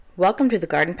Welcome to the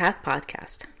Garden Path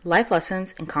Podcast, life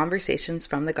lessons and conversations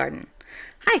from the garden.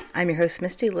 Hi, I'm your host,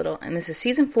 Misty Little, and this is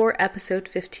Season 4, Episode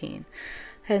 15.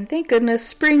 And thank goodness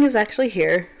spring is actually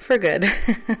here for good.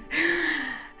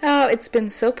 Oh, it's been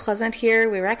so pleasant here.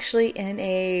 We're actually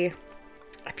I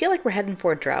feel like we're heading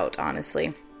for a drought,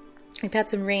 honestly. We've had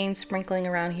some rain sprinkling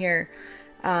around here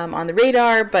on the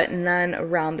radar, but none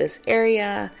around this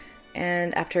area.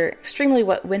 And after extremely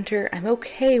wet winter, I'm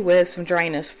okay with some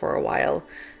dryness for a while.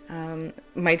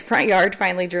 My front yard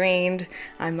finally drained.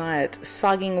 I'm not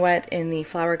sogging wet in the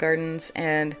flower gardens,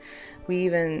 and we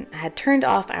even had turned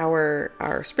off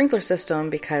our sprinkler system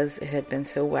because it had been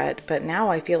so wet. But now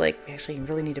I feel like we actually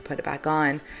really need to put it back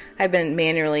on. I've been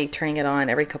manually turning it on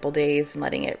every couple days and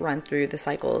letting it run through the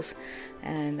cycles.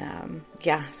 And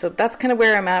so that's kind of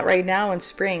where I'm at right now in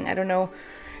spring. I don't know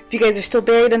if you guys are still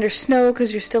buried under snow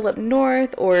because you're still up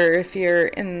north, or if you're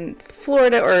in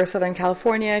Florida or Southern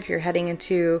California, if you're heading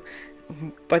into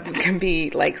what can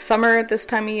be like summer at this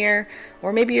time of year,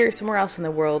 or maybe you're somewhere else in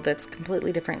the world that's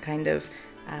completely different kind of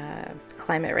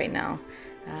climate right now.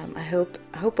 I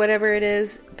hope whatever it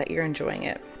is that you're enjoying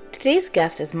it. Today's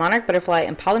guest is Monarch butterfly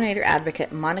and pollinator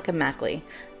advocate Monika Maeckle.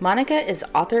 Monika is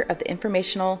author of the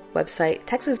informational website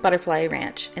Texas Butterfly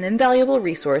Ranch, an invaluable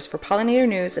resource for pollinator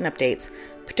news and updates,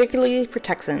 particularly for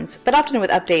Texans, but often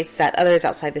with updates that others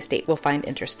outside the state will find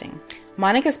interesting.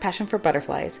 Monika's passion for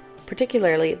butterflies,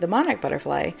 particularly the monarch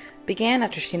butterfly, began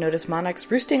after she noticed monarchs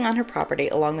roosting on her property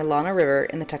along the Llano River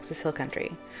in the Texas Hill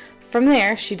Country. From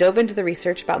there, she dove into the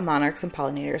research about monarchs and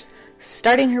pollinators,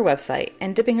 starting her website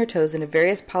and dipping her toes into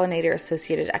various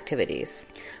pollinator-associated activities.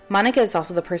 Monika is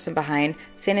also the person behind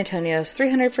San Antonio's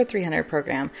 300 for 300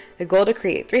 program, a goal to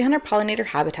create 300 pollinator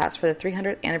habitats for the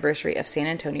 300th anniversary of San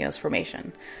Antonio's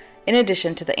formation, in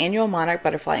addition to the annual Monarch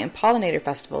Butterfly and Pollinator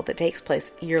Festival that takes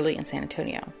place yearly in San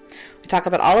Antonio. We talk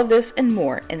about all of this and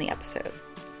more in the episode.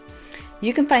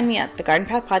 You can find me at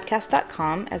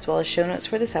thegardenpathpodcast.com, as well as show notes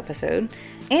for this episode,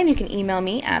 and you can email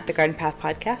me at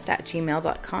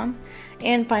thegardenpathpodcast@gmail.com,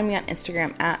 and find me on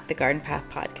Instagram at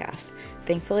thegardenpathpodcast.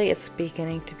 Thankfully, it's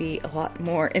beginning to be a lot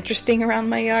more interesting around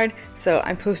my yard, so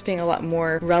I'm posting a lot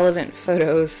more relevant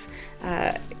photos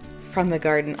from the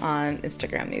garden on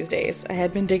Instagram these days. I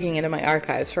had been digging into my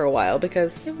archives for a while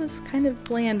because it was kind of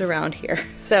bland around here,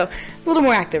 so a little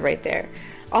more active right there.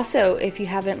 Also, if you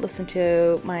haven't listened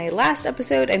to my last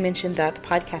episode, I mentioned that the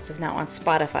podcast is now on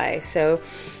Spotify. So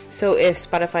if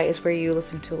Spotify is where you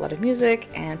listen to a lot of music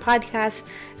and podcasts,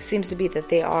 it seems to be that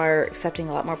they are accepting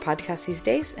a lot more podcasts these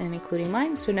days, and including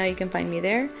mine. So now you can find me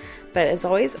there. But as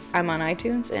always, I'm on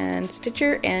iTunes and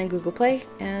Stitcher and Google Play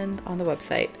and on the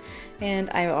website. And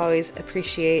I always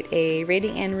appreciate a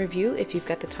rating and review if you've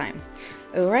got the time.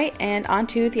 All right, and on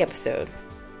to the episode.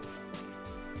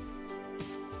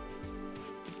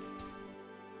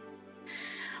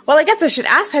 Well, I guess I should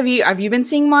ask, have you been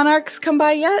seeing monarchs come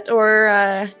by yet, or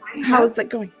how is it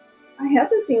going? I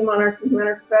haven't seen monarchs. As a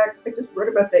matter of fact, I just wrote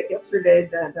about that yesterday,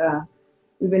 that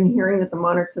we've been hearing that the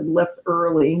monarchs had left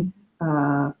early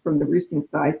from the roosting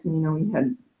sites. And, we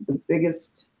had the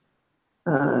biggest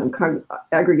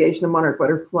aggregation of monarch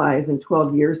butterflies in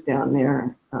 12 years down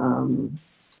there.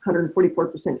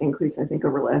 144% increase, I think,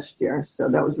 over last year. So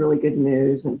that was really good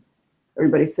news. And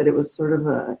everybody said it was sort of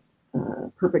a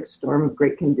perfect storm of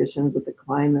great conditions with the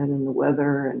climate and the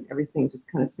weather, and everything just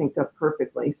kind of synced up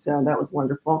perfectly. So that was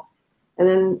wonderful. And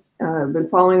then I've been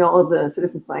following all of the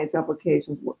citizen science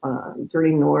applications,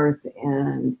 Journey North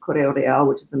and Correo Real,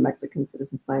 which is the Mexican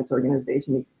citizen science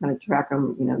organization. You can kind of track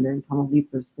them, they're in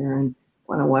Tamaulipas, they're in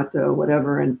Guanajuato,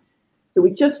 whatever. And so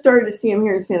we just started to see them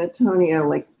here in San Antonio.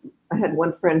 Like, I had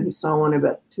one friend who saw one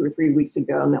about 2 or 3 weeks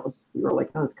ago, and we were like,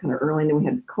 oh, it's kind of early. And then we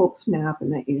had cold snap,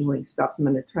 and that usually stops them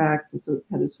in their tracks. And so we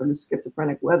had this sort of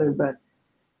schizophrenic weather, but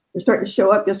they're starting to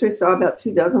show up. Yesterday, I saw about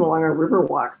 2 dozen along our river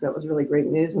walks. That was really great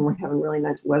news. And we're having really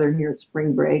nice weather here at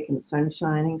spring break, and the sun's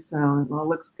shining. So it all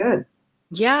looks good.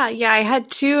 Yeah. I had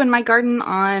 2 in my garden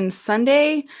on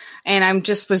Sunday, and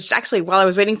was actually, while I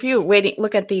was waiting for you,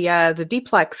 look at the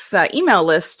Duplex email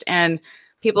list, and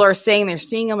people are saying they're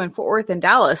seeing them in Fort Worth and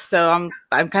Dallas. So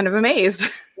I'm kind of amazed.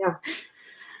 Yeah.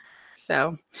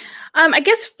 So, I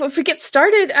guess if we get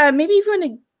started, maybe if you want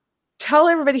to tell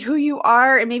everybody who you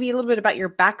are and maybe a little bit about your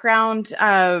background.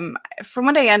 From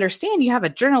what I understand, you have a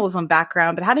journalism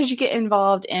background, but how did you get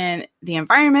involved in the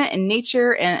environment and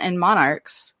nature and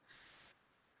monarchs?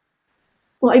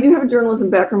 Well, I do have a journalism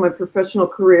background. My professional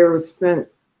career was spent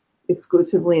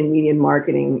exclusively in media and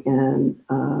marketing. And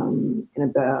in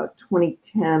about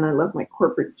 2010, I left my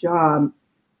corporate job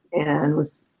and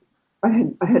I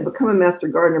had become a master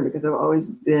gardener because I've always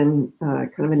been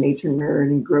kind of a nature nerd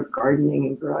and grew up gardening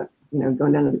and grew up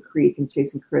going down to the creek and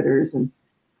chasing critters and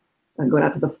going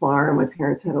out to the farm. My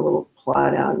parents had a little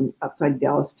plot outside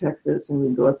Dallas, Texas, and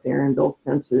we'd go up there and build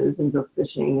fences and go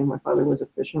fishing. And my father was a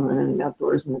fisherman and an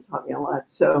outdoorsman and taught me a lot.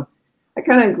 So I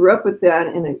kind of grew up with that,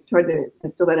 and I tried to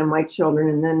instill that in my children.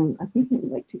 And then I think in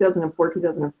like 2004,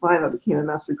 2005, I became a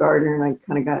master gardener, and I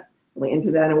kind of got really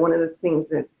into that. And one of the things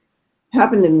that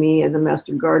happened to me as a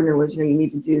master gardener was, you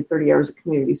need to do 30 hours of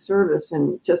community service.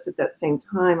 And just at that same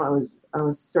time, I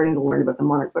was starting to learn about the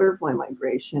monarch butterfly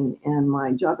migration, and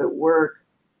my job at work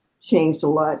changed a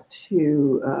lot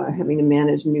to having to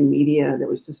manage new media that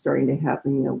was just starting to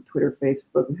happen, Twitter,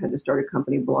 Facebook. We had to start a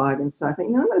company blog. And so I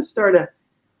think, I'm going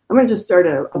to just start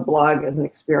a blog as an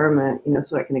experiment,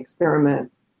 so I can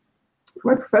experiment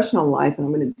for my professional life. And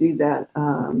I'm going to do that.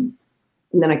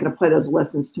 And then I can apply those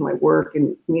lessons to my work.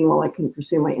 And meanwhile, I can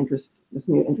pursue my this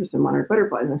new interest in monarch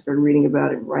butterflies. And I started reading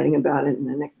about it and writing about it. And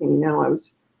the next thing you know, I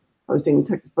was doing the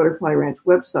Texas Butterfly Ranch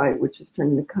website, which has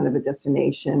turned into kind of a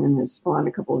destination and has spawned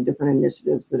a couple of different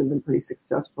initiatives that have been pretty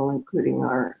successful, including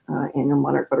our annual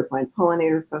Monarch Butterfly and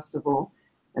Pollinator Festival,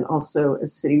 and also a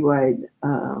citywide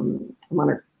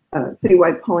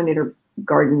citywide pollinator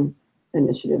garden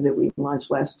initiative that we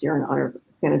launched last year in honor of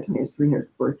San Antonio's 300th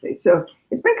birthday. So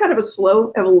it's been kind of a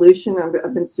slow evolution.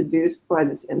 I've been seduced by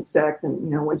this insect, and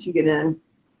once you get in,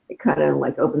 it kind of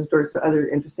like opens doors to other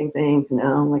interesting things.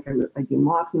 Like I do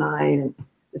moth night and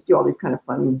just do all these kind of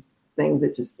fun things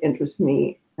that just interest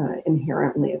me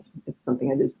inherently. It's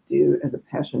something I just do as a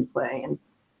passion play, and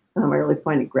I really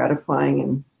find it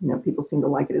gratifying, and people seem to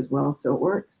like it as well, so it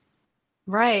works.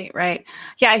 Right.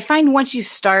 Yeah, I find once you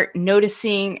start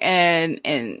noticing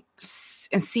and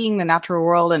seeing the natural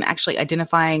world and actually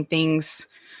identifying things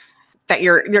that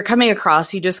you're coming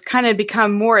across, you just kind of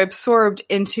become more absorbed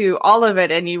into all of it,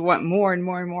 and you want more and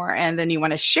more and more, and then you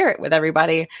want to share it with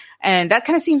everybody. And that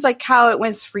kind of seems like how it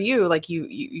went for you. Like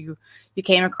you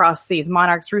came across these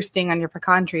monarchs roosting on your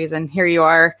pecan trees, and here you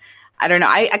are. I don't know.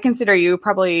 I consider you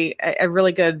probably a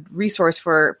really good resource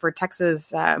for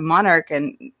Texas monarch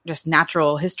and just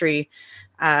natural history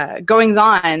goings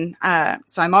on.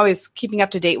 So I'm always keeping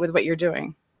up to date with what you're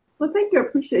doing. Well, thank you. I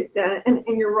appreciate that. And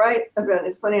you're right about it.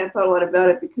 It's funny. I thought a lot about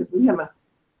it because we have a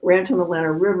ranch on the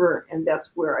Atlanta River, and that's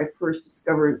where I first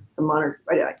discovered the monarchs.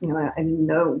 I didn't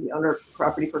know the owner of the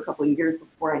property for a couple of years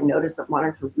before I noticed that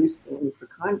monarchs were roosting in the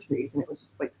pecan trees, and it was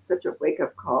just like such a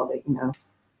wake-up call that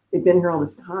they've been here all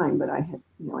this time, but I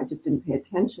just didn't pay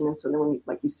attention. And so then when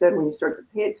like you said, when you start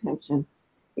to pay attention,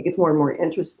 it gets more and more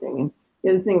interesting. And the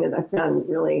other thing that I found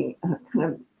really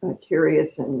kind of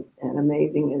curious and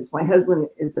amazing is my husband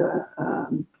is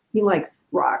he likes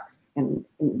rocks and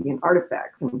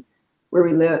artifacts. And where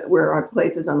we live, where our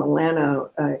place is on the Llano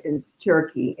is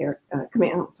Cherokee,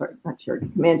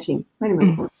 Comanche. Wait a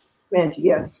minute, Comanche,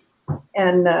 yes.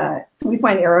 And so we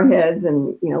find arrowheads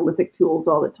and lithic tools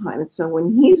all the time. And so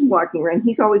when he's walking around,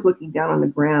 he's always looking down on the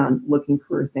ground, looking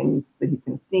for things that he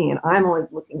can see. And I'm always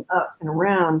looking up and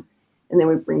around. And then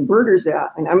we bring birders out,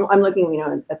 and I'm looking,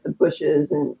 at the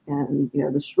bushes and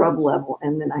the shrub level.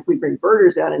 And then we bring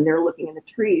birders out, and they're looking in the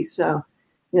trees. So,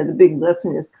 the big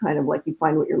lesson is kind of like you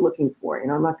find what you're looking for.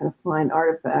 I'm not going to find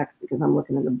artifacts because I'm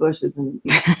looking in the bushes, and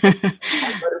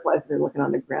butterflies are looking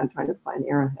on the ground trying to find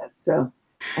arrowheads. So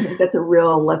I think that's a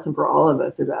real lesson for all of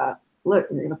us about, look,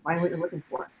 you're going to find what you're looking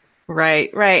for.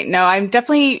 Right. No, I'm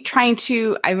definitely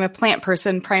I'm a plant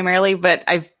person primarily, but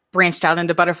I've branched out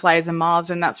into butterflies and moths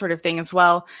and that sort of thing as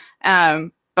well.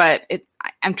 But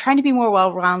I'm trying to be more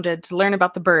well-rounded, to learn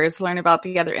about the birds, learn about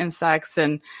the other insects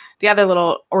and the other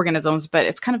little organisms. But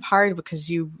it's kind of hard because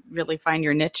you really find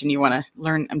your niche and you want to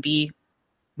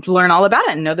learn all about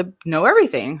it and know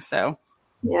everything. So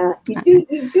yeah, you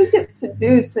do get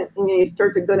seduced, and you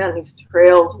start to go down these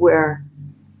trails where,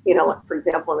 like for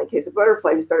example, in the case of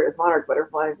butterflies, you started with monarch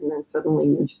butterflies, and then suddenly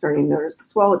you're starting to notice the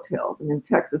swallowtails. And in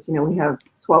Texas, we have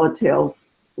swallowtails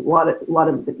a lot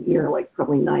of the year, like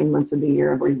probably 9 months of the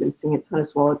year. I've already been seeing a ton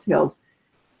of swallowtails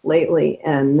lately,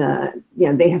 and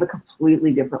they have a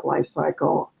completely different life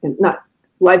cycle, and not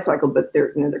life cycle, but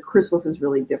their chrysalis is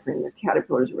really different, their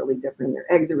caterpillars are really different,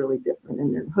 their eggs are really different,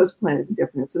 and their host plant is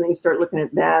different. So then you start looking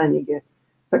at that, and you get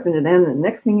sucked into them, and the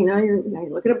next thing you know, you're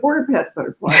looking at border patch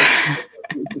butterflies.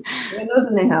 And those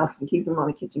in the house and keep them on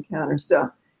the kitchen counter. So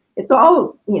it's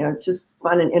all, just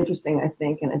fun and interesting, I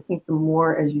think. And I think the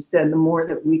more, as you said, the more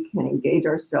that we can engage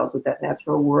ourselves with that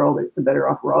natural world, the better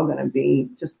off we're all going to be,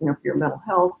 just, for your mental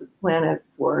health, for the planet,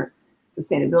 for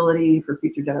sustainability, for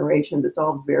future generations. It's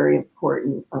all very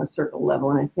important on a certain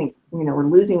level. And I think, we're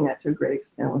losing that to a great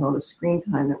extent with all the screen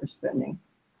time that we're spending.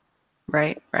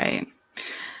 Right.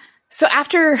 So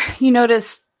after you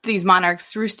noticed these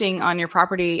monarchs roosting on your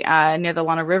property near the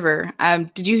Lana River.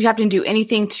 Did you happen to do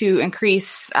anything to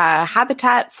increase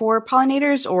habitat for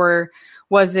pollinators, or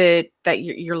was it that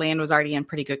your land was already in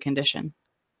pretty good condition?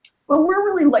 Well, we're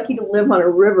really lucky to live on a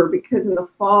river because in the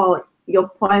fall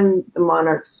you'll find the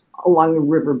monarchs along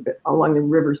the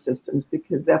river systems,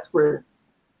 because that's where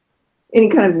any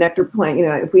kind of nectar plant,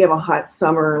 if we have a hot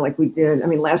summer like we did, I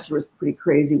mean, last year was pretty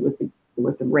crazy with the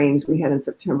rains we had in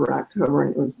September and October,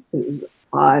 and it was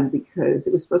odd because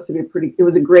it was supposed to be it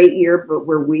was a great year, but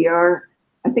where we are,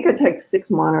 I think I tagged 6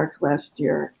 monarchs last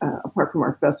year, apart from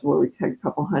our festival where we tagged a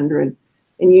couple hundred,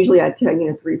 and usually I tag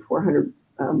 300-400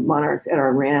 monarchs at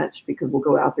our ranch because we'll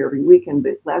go out there every weekend.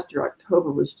 But last year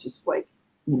October was just like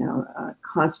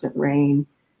constant rain.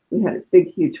 We had a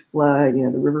big huge flood.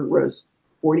 The river rose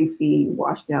 40 feet,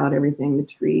 washed out everything, the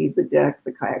trees, the decks,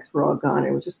 the kayaks were all gone.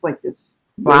 It was just like this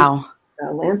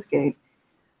landscape.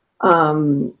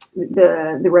 The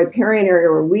riparian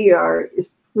area where we are is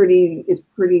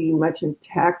pretty much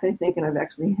intact, I think, and I've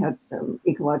actually had some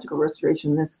ecological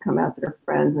restoration that's come out that are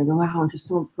friends, and I go, wow, I'm just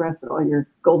so impressed that all your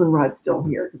goldenrod's still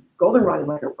here. Goldenrod is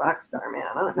like a rock star, man.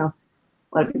 I don't know.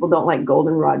 A lot of people don't like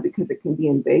goldenrod because it can be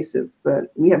invasive,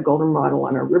 but we have goldenrod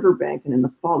along our riverbank, and in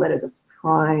the fall, that is a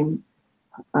prime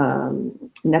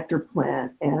nectar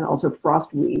plant, and also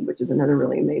frostweed, which is another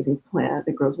really amazing plant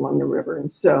that grows along the river.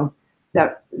 And so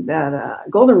that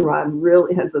goldenrod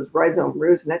really has those rhizome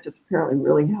roots, and that just apparently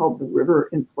really held the river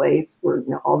in place where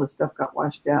all the stuff got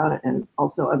washed out, and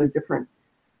also other different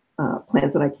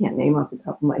plants that I can't name off the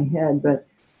top of my head. But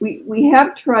we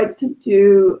have tried to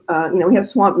do, we have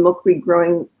swamp milkweed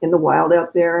growing in the wild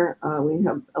out there. We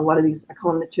have a lot of these, I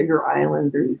call them the Chigger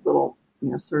Islands. They're these little,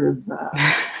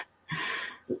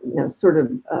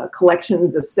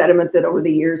 collections of sediment that over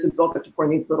the years have built up to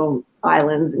form these little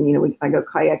islands. And, I go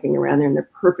kayaking around there, and they're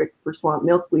perfect for swamp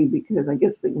milkweed because I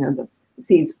guess the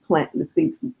seeds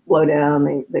blow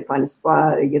down, they find a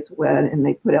spot, it gets wet, and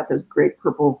they put out those great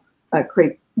purple,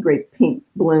 great pink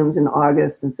blooms in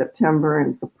August and September.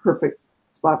 And it's the perfect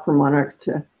spot for monarchs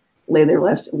to lay a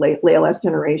last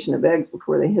generation of eggs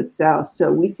before they head south.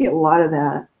 So we see a lot of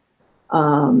that.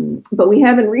 But we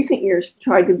have in recent years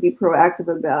tried to be proactive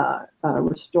about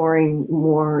restoring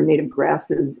more native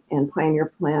grasses and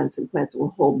pioneer plants and plants that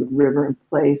will hold the river in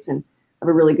place. And I have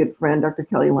a really good friend, Dr.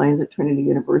 Kelly Lyons at Trinity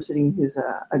University, who's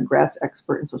a grass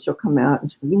expert. And so she'll come out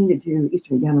and she'll go, you need to do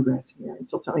eastern gamagrass here. And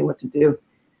she'll tell me what to do.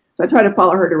 So I try to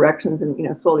follow her directions,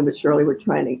 and, slowly but surely we're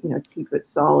trying to, keep it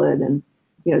solid and,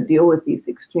 deal with these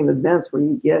extreme events where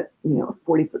you get, a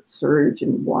 40-foot surge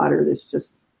in water that's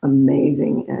just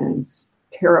amazing and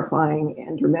terrifying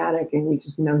and dramatic, and you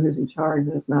just know who's in charge,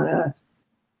 and it's not us.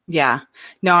 Yeah.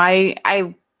 No, I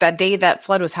that day that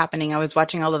flood was happening, I was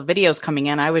watching all the videos coming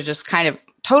in. I was just kind of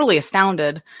totally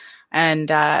astounded. And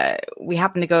we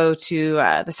happened to go to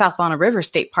the South Lana River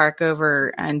State Park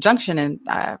over in Junction in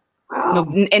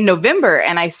November,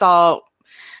 and I saw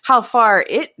how far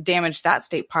it damaged that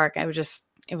state park. It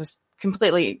was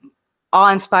completely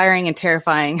awe-inspiring and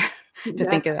terrifying to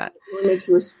think of that. It makes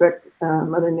you respect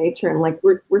Mother Nature, and like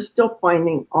we're still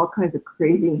finding all kinds of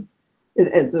crazy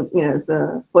as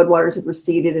the floodwaters have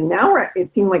receded, and now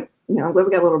it seemed like I'm glad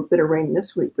we got a little bit of rain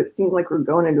this week, but it seems like we're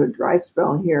going into a dry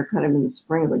spell here, kind of in the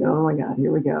spring. Like, oh my God,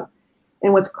 here we go.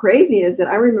 And what's crazy is that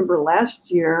I remember last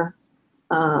year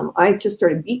I just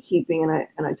started beekeeping,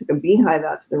 and I took a beehive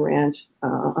out to the ranch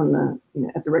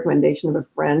at the recommendation of a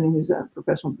friend who's a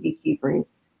professional beekeeper. And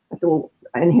I said, well,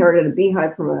 I inherited a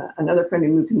beehive from another friend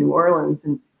who moved to New Orleans,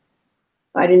 and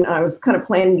I was kind of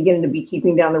planning to get into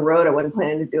beekeeping down the road. I wasn't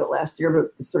planning to do it last year,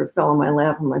 but it sort of fell on my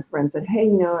lap, and my friend said, hey,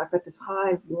 I've got this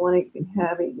hive. If you want it, you can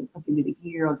have it. I'll give you the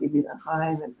gear. I'll give you the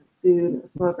hive and the food and the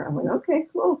smoker. I'm like, okay,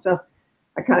 cool. So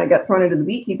I kind of got thrown into the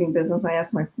beekeeping business. I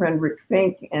asked my friend Rick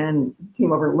Fink, and he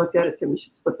came over and looked at it, said we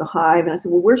should split the hive. And I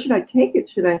said, well, where should I take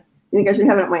it? You think I should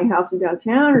have it at my house in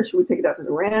downtown, or should we take it out to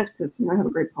the ranch? Because I have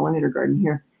a great pollinator garden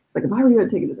here. It's like, if I were you,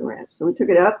 I'd take it to the ranch. So we took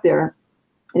it out there,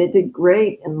 and it did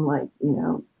great in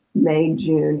May,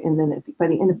 June, and then by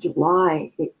the end of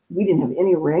July, we didn't have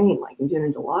any rain in June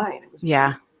and July, and it was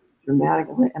dramatic.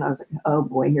 And I was like, oh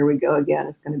boy, here we go again.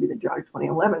 It's going to be the drought of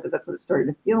 2011, because that's what it started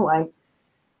to feel like.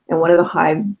 And one of the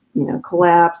hives,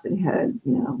 collapsed. It had,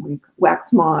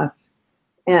 wax moths,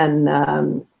 and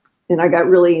I got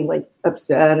really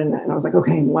upset, and I was like,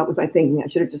 okay, what was I thinking? I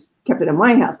should have just kept it in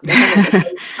my house, because I have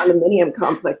a condominium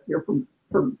complex here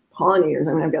for pollinators.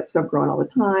 I mean, I've got stuff growing all the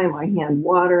time. I hand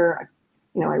water.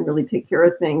 I really take care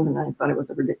of things, and I thought it was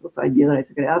a ridiculous idea that I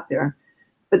took it out there.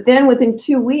 But then within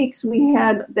 2 weeks, we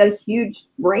had that huge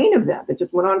rain event that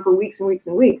just went on for weeks and weeks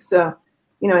and weeks. So,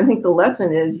 I think the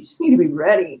lesson is you just need to be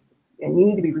ready. and you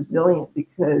need to be resilient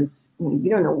because you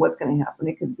don't know what's going to happen.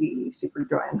 It could be super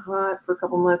dry and hot for a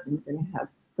couple months, and you're going to have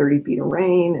 30 feet of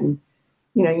rain. And,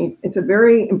 it's a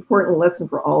very important lesson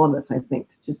for all of us, I think,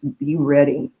 to just be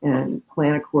ready and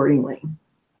plan accordingly.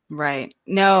 Right.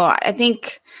 No, I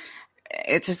think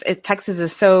Texas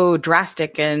is so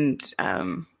drastic, and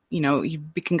you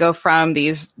can go from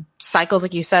these cycles,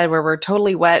 like you said, where we're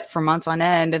totally wet for months on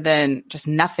end, and then just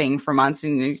nothing for months,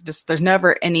 and there's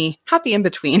never any happy in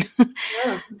between.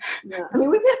 Yeah. I mean,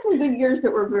 we've had some good years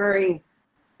that were very,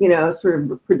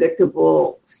 sort of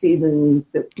predictable seasons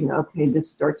that, okay, this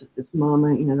starts at this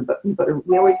moment, but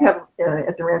we always have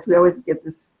at the ranch, we always get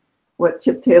this, what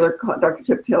Dr.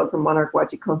 Chip Taylor from Monarch Watch,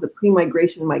 he calls the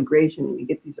pre-migration migration, and you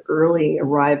get these early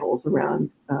arrivals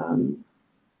around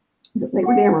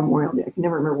Labor Day or Memorial Day. I can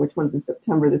never remember which one's in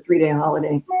September, the 3-day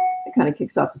holiday that kind of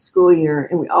kicks off the school year,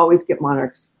 and we always get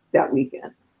monarchs that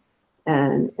weekend.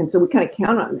 And so we kind of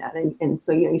count on that. And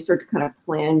so, you start to kind of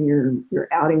plan your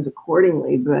outings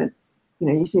accordingly, but,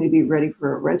 you just need to be ready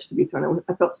for a wrench to be thrown.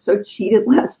 I felt so cheated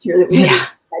last year that we had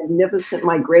a magnificent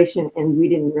migration, and we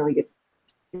didn't really get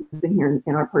in here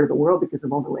in our part of the world because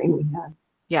of all the rain we had.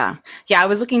 Yeah. I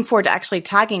was looking forward to actually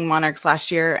tagging monarchs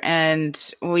last year, and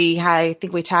I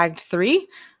think we tagged 3.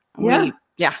 Yeah.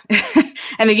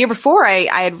 And the year before I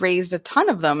had raised a ton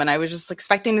of them, and I was just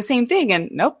expecting the same thing, and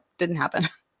nope, didn't happen.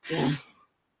 Yeah.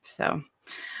 So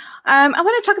I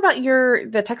want to talk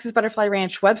about the Texas Butterfly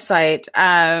Ranch website,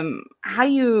 how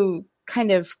you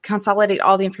kind of consolidate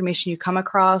all the information you come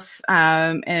across,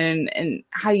 and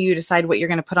how you decide what you're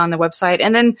going to put on the website.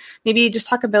 And then maybe just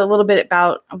talk a little bit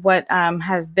about what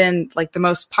have been like the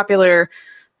most popular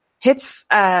hits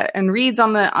and reads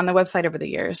on the website over the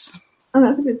years. Oh,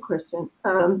 that's a good question.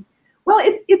 Well,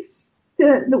 it's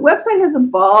the website has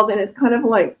evolved, and it's kind of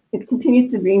like it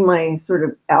continues to be my sort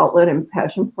of outlet and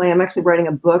passion play. I'm actually writing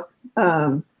a book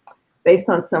based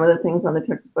on some of the things on the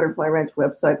Texas Butterfly Ranch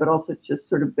website, but also just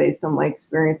sort of based on my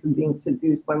experience of being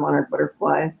seduced by monarch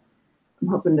butterflies. I'm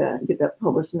hoping to get that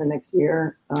published in the next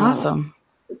year. Awesome.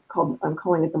 I'm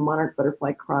calling it the Monarch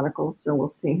Butterfly Chronicles, so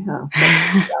we'll see how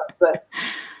that comes out. But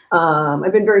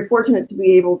I've been very fortunate to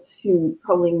be able to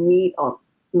probably meet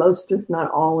most, if not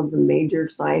all, of the major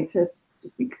scientists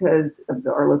just because of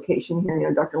our location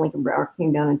here. Dr. Lincoln Brower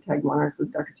came down and tagged monarchs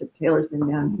with Dr. Chip Taylor's been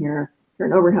down here.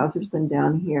 Karen Oberhauser's been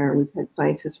down here. We've had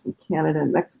scientists from Canada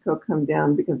and Mexico come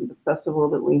down because of the festival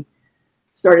that we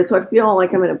started. So I feel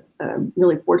like I'm in a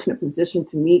really fortunate position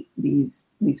to meet these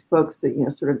folks that,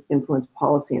 sort of influence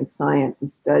policy and science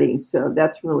and study. So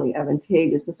that's really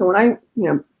advantageous. And so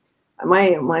when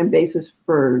my basis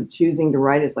for choosing to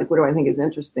write is like, what do I think is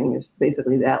interesting is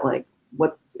basically that, like,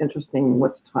 what's interesting,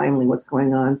 what's timely, what's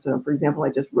going on. So, for example, I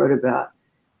just wrote about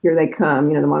here they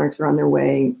come, the monarchs are on their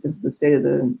way. This is the state of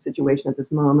the situation at this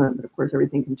moment, but of course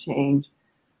everything can change.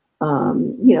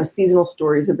 Seasonal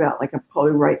stories about, like, I'll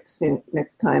probably write soon,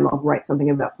 next time I'll write something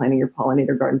about planting your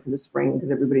pollinator garden for the spring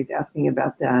because everybody's asking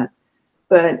about that.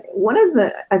 But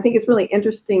I think it's really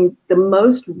interesting, the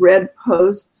most read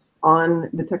posts on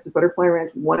the Texas Butterfly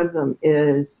Ranch, one of them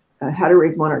is how to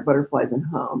raise monarch butterflies in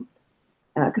home.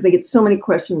 Because I get so many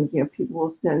questions, people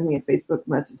will send me a Facebook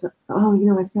message.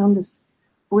 Oh, I found this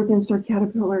fourth instar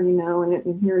caterpillar,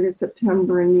 and here it is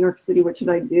September in New York City. What should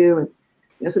I do?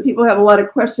 And so people have a lot of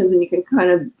questions, and you can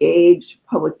kind of gauge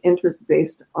public interest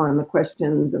based on the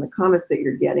questions and the comments that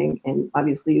you're getting. And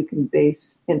obviously, you can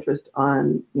base interest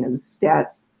on the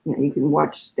stats. You can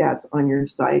watch stats on your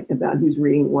site about who's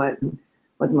reading what and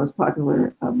what the most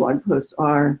popular blog posts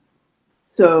are.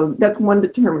 So that's one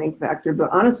determining factor. But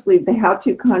honestly, the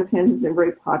how-to content has been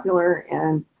very popular,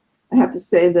 and I have to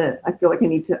say that I feel like I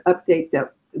need to update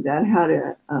that how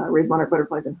to raise monarch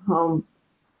butterflies at home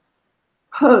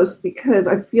post, because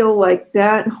I feel like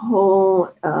that whole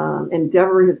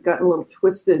endeavor has gotten a little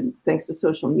twisted thanks to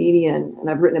social media, and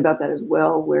I've written about that as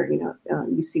well, where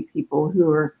you see people who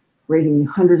are raising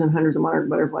hundreds and hundreds of monarch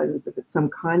butterflies as if it's some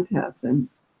contest, and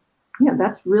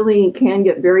that's really can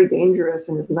get very dangerous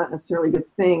and is not necessarily a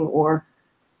good thing. Or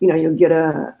you'll get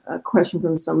a question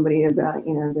from somebody about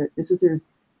this is their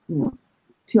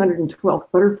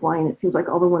 212th butterfly, and it seems like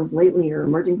all the ones lately are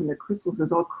emerging from their chrysalis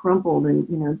is all crumpled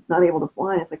and not able to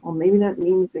fly. It's like, well, maybe that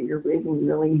means that you're raising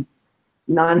really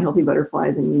non-healthy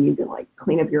butterflies and you need to, like,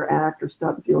 clean up your act or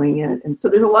stop doing it. And so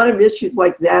there's a lot of issues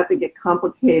like that get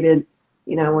complicated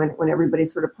when everybody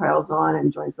sort of piles on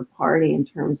and joins the party in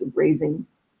terms of raising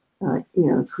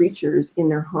creatures in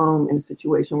their home in a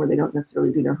situation where they don't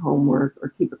necessarily do their homework or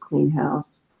keep a clean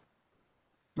house.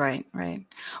 Right.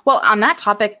 Well, on that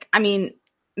topic, I mean,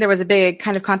 there was a big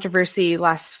kind of controversy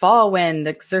last fall when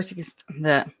the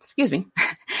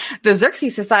the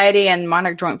Xerxes Society and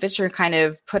Monarch Joint Venture kind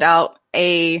of put out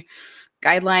a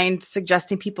guideline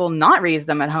suggesting people not raise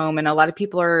them at home. And a lot of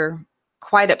people are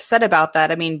quite upset about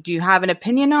that. I mean, do you have an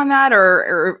opinion on that,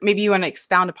 or maybe you want to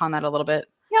expound upon that a little bit?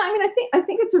 Yeah, I mean, I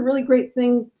think it's a really great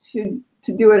thing to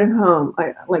do it at home.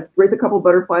 I like raise a couple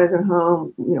butterflies at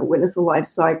home, witness the life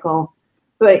cycle.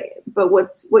 But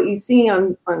what you see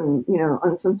on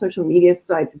some social media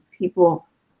sites is people,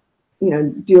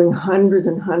 doing hundreds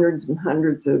and hundreds and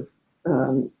hundreds of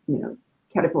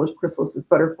caterpillars, chrysalises,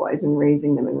 butterflies, and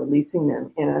raising them and releasing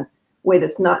them in a way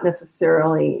that's not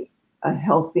necessarily a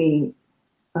healthy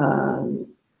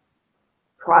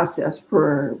process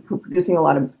for producing a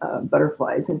lot of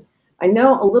butterflies. And I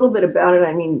know a little bit about it.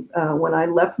 I mean, when I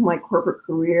left my corporate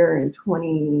career in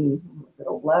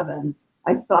 2011,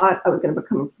 I thought I was going to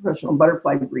become a professional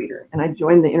butterfly breeder. And I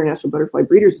joined the International Butterfly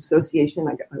Breeders Association.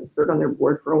 I served on their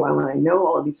board for a while, and I know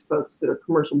all of these folks that are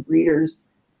commercial breeders.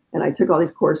 And I took all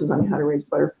these courses on how to raise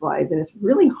butterflies. And it's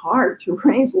really hard to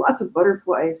raise lots of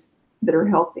butterflies that are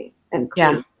healthy and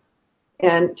clean. Yeah.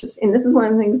 And this is one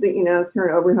of the things that,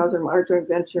 Karen Oberhauser, Monarch Joint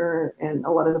Venture, and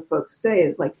a lot of the folks say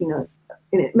is like, and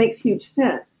it makes huge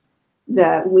sense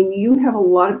that when you have a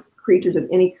lot of creatures of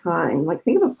any kind, like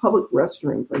think of a public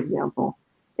restroom, for example,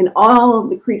 and all of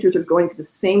the creatures are going to the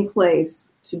same place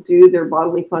to do their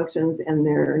bodily functions and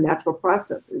their natural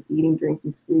processes, eating,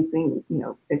 drinking, sleeping,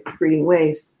 excreting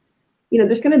waste.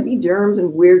 There's going to be germs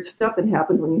and weird stuff that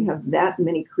happens when you have that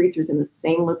many creatures in the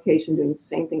same location doing the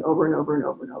same thing over and over and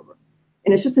over and over.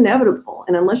 And it's just inevitable.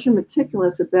 And unless you're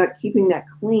meticulous about keeping that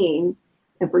clean,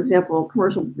 and for example,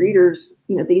 commercial breeders,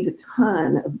 they use a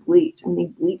ton of bleach, and they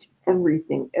bleach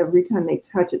everything. Every time they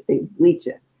touch it, they bleach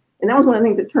it. And that was one of the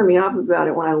things that turned me off about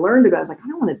it when I learned about it. I was like, I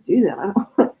don't want to do that.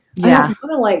 I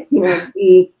don't want to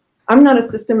be, I'm not a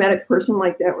systematic person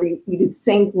like that where you do the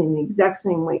same thing the exact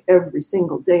same way every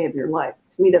single day of your life.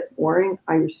 To me, that's boring.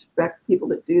 I respect people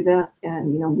that do that.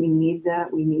 And, we need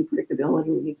that. We need predictability.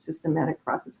 We need systematic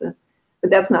processes. But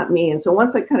that's not me. And so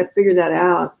once I kind of figured that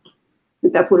out,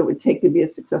 that that's what it would take to be a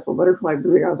successful butterfly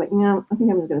breeder, I was like, I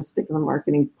think I'm just going to stick to the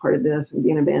marketing part of this and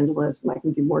be an evangelist, and I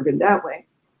can do more good that way.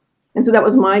 And so that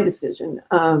was my decision.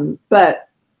 But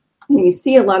you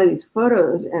see a lot of these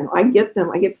photos, and I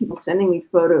get people sending me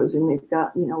photos, and they've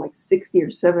got, like 60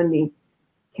 or 70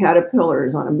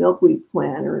 caterpillars on a milkweed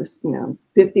plant, or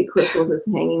 50 crystals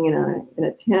hanging in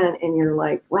a tent, and you're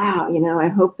like, wow, I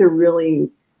hope they're really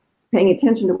paying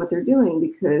attention to what they're doing,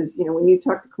 because when you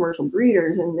talk to commercial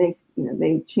breeders and they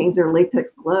change their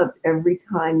latex gloves every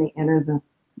time they enter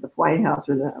the flight house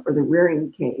or the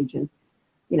rearing cage, and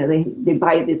they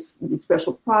buy these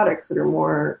special products that are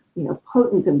more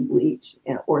potent than bleach,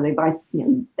 or they buy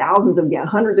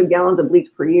hundreds of gallons of bleach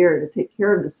per year to take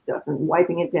care of this stuff and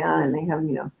wiping it down, and they have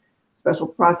special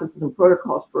processes and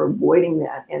protocols for avoiding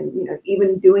that. And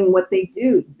even doing what they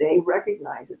do, they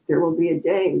recognize that there will be a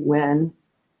day when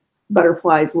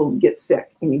butterflies will get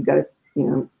sick, and you've got to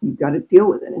deal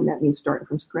with it, and that means starting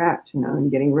from scratch,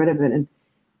 and getting rid of it. And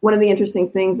one of the interesting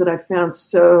things that I found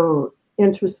so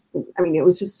interesting, it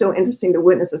was just so interesting to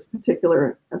witness this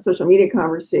particular social media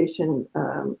conversation.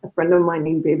 A friend of mine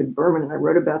named David Berman, and I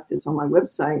wrote about this on my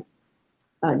website.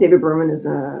 David Berman is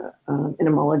an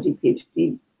entomology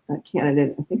PhD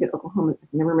candidate, I think at Oklahoma. I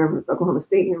can never remember if it's Oklahoma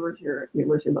State University or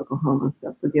University of Oklahoma,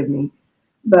 so forgive me.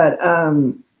 But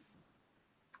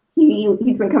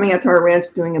he's been coming out to our ranch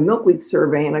doing a milkweed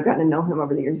survey, and I've gotten to know him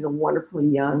over the years. He's a wonderful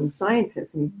young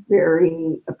scientist, and he's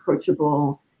very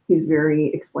approachable. He's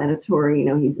very explanatory.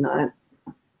 He's not,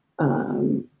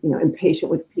 impatient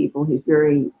with people. He's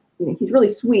very, he's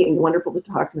really sweet and wonderful to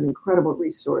talk to. An incredible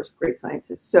resource, great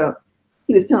scientist. So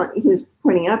he was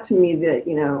pointing out to me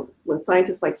that, when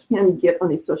scientists like him get on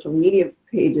these social media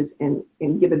pages and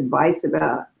give advice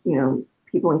about,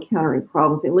 people encountering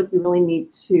problems, they look, you really need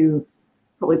to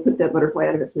probably put that butterfly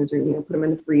out of its misery, put them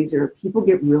in the freezer. People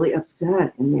get really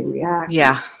upset and they react.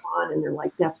 Yeah. And they're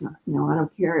like, that's not, I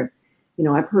don't care if,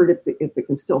 I've heard if it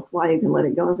can still fly, you can let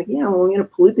it go. I was like, yeah, well,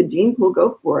 pollute the gene pool,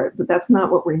 go for it. But that's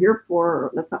not what we're here for.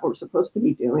 Or that's not what we're supposed to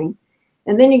be doing.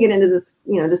 And then you get into this,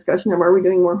 discussion of, are we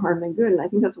doing more harm than good? And I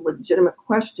think that's a legitimate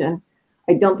question.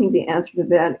 I don't think the answer to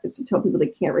that is to tell people they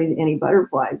can't raise any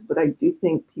butterflies, but I do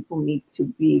think people need to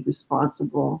be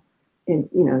responsible. And,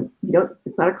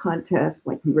 it's not a contest,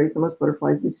 like who raised the most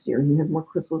butterflies this year, who has more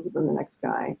crystals than the next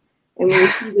guy. And when you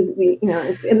see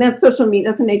and that's social media,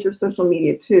 that's the nature of social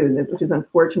media too, which is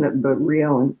unfortunate but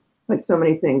real. And like so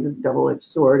many things, it's a double-edged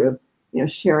sword of,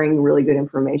 sharing really good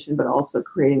information, but also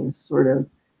creating this sort of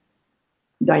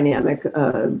dynamic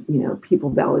of,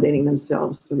 people validating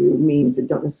themselves through means that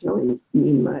don't necessarily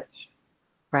mean much.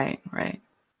 Right, right.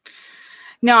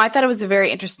 No, I thought it was a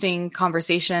very interesting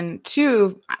conversation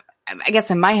too. I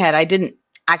guess in my head, I didn't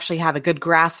actually have a good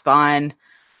grasp on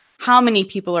how many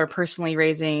people are personally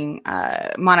raising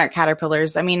monarch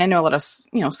caterpillars. I mean, I know a lot of,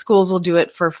 schools will do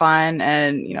it for fun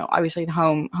and, obviously the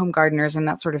home gardeners and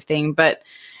that sort of thing. But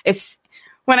it's,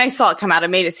 when I saw it come out, it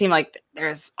made it seem like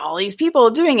there's all these people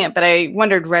doing it. But I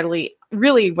wondered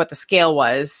really what the scale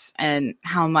was and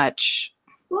how much.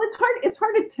 Well, it's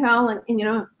hard to tell. And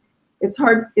it's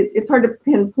hard to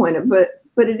pinpoint it,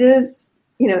 but it is,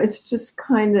 it's just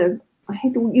kind of, I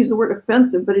hate to use the word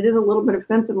offensive, but it is a little bit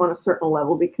offensive on a certain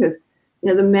level because,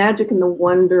 the magic and the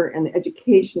wonder and the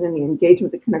education and the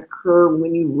engagement that can occur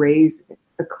when you raise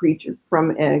a creature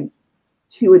from egg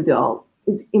to adult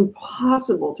is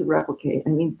impossible to replicate. I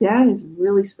mean, that is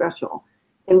really special.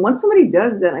 And once somebody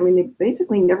does that, I mean, they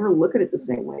basically never look at it the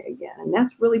same way again. And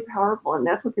that's really powerful. And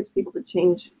that's what gets people to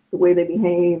change the way they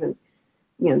behave and,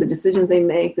 the decisions they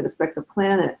make that affect the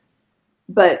planet.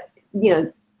 But,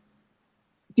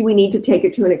 do we need to take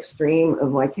it to an extreme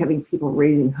of like having people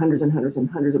raising hundreds and hundreds and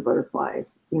hundreds of butterflies?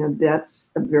 That's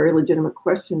a very legitimate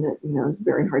question that, is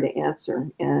very hard to answer.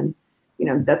 And,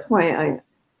 that's why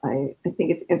I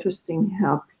think it's interesting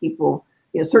how people,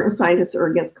 certain scientists are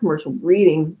against commercial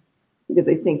breeding because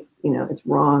they think, it's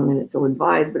wrong and it's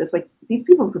ill-advised. But it's like these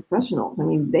people are professionals. I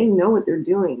mean, they know what they're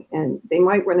doing and they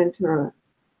might run into a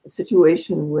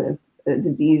situation with a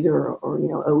disease or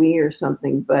OE or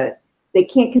something, but they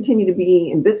can't continue to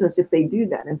be in business if they do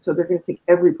that. And so they're going to take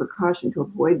every precaution to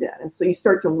avoid that. And so you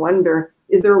start to wonder,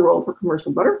 is there a role for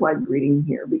commercial butterfly breeding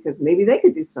here? Because maybe they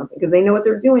could do something because they know what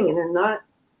they're doing and they're not,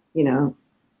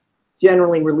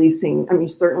 generally releasing. I mean,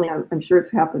 certainly I'm sure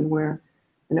it's happened where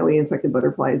an OE-infected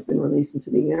butterfly has been released into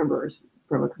the universe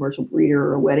from a commercial breeder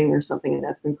or a wedding or something, and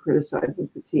that's been criticized and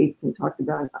critiqued and talked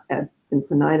about ad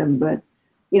infinitum. But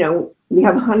we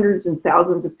have hundreds and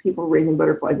thousands of people raising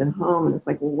butterflies at home, and it's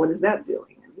like, well, what is that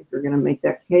doing? And if you're going to make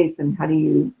that case, then how do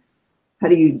you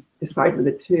decipher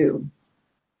the two?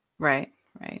 Right.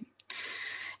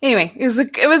 Anyway, it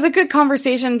was a good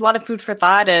conversation, a lot of food for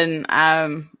thought, and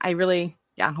I really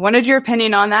wanted your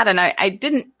opinion on that. And I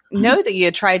didn't know that you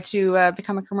had tried to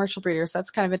become a commercial breeder, so that's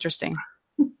kind of interesting.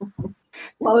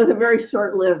 Well, it was a very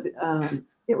short-lived.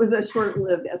 It was a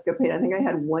short-lived escapade. I think I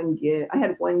had one gig.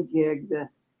 That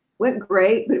went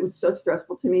great, but it was so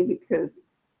stressful to me because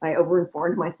I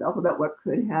overinformed myself about what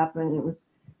could happen. It was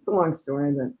a long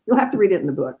story, but you'll have to read it in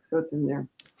the book, so it's in there.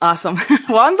 Awesome.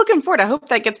 Well, I'm looking forward. I hope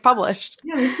that gets published.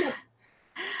 Yeah, me too.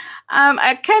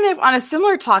 I kind of on a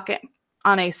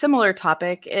similar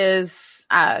topic is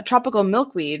tropical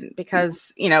milkweed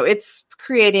because it's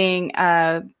creating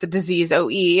the disease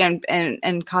OE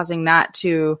and causing that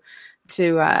to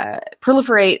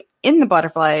proliferate in the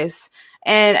butterflies.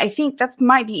 And I think that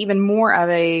might be even more of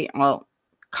a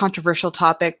controversial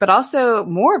topic, but also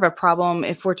more of a problem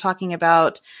if we're talking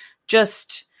about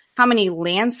just how many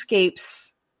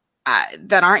landscapes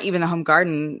that aren't even the home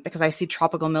garden, because I see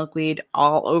tropical milkweed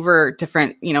all over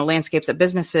different, landscapes at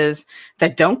businesses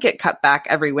that don't get cut back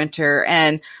every winter.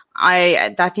 And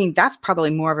I think that's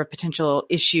probably more of a potential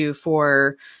issue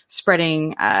for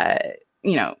spreading,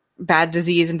 bad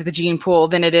disease into the gene pool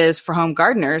than it is for home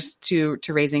gardeners to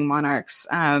raising monarchs.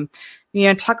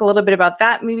 Talk a little bit about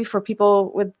that, maybe for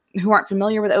people who aren't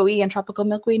familiar with OE and tropical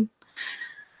milkweed.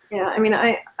 Yeah, I mean,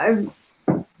 I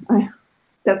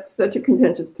that's such a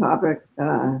contentious topic,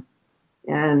 and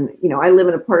I live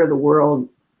in a part of the world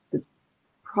that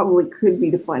probably could be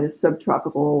defined as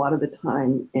subtropical a lot of the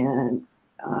time, and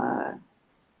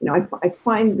I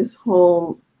find this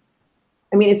whole.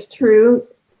 I mean, it's true.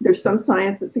 There's some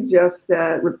science that suggests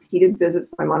that repeated visits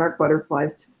by monarch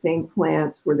butterflies to the same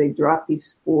plants where they drop these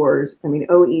spores. I mean,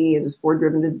 OE is a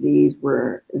spore-driven disease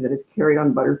that is carried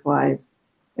on butterflies.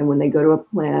 And when they go to a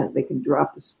plant, they can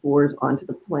drop the spores onto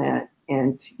the plant.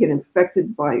 And to get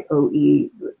infected by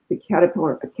OE, a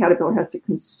caterpillar has to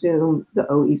consume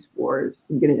the OE spores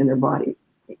and get it in their body.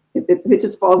 If it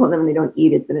just falls on them and they don't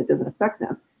eat it, then it doesn't affect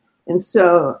them. And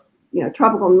so,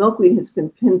 tropical milkweed has been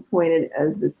pinpointed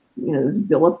as this, this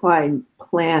vilified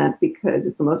plant because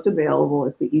it's the most available,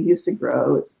 it's the easiest to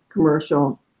grow, it's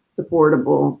commercial, it's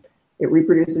affordable, it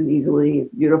reproduces easily,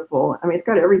 it's beautiful. I mean, it's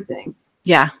got everything.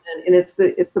 Yeah. And it's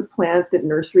the plant that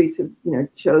nurseries have,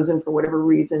 chosen for whatever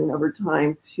reason over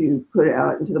time to put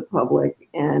out into the public.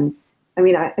 And I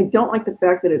mean, I don't like the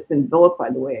fact that it's been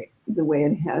vilified the way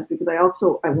it has, because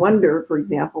I wonder, for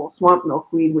example, swamp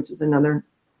milkweed, which is another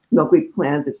milkweed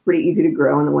plant that's pretty easy to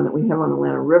grow, and the one that we have on the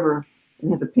Atlanta River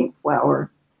and has a pink flower.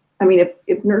 I mean,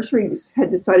 if nurseries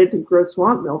had decided to grow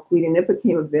swamp milkweed and it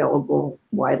became available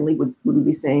widely, would we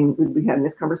be having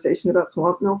this conversation about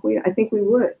swamp milkweed? I think we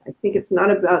would. I think it's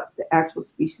not about the actual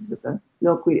species of the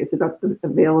milkweed. It's about the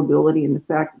availability and the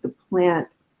fact that the plant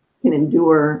can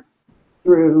endure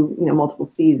through, multiple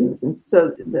seasons. And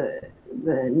so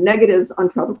the negatives on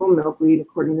tropical milkweed,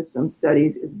 according to some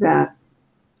studies, is that,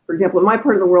 for example, in my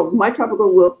part of the world, my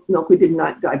tropical milkweed did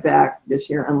not die back this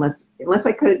year unless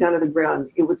I cut it down to the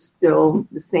ground. It would still,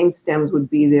 the same stems would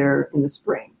be there in the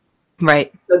spring.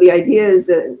 Right. So the idea is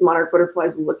that monarch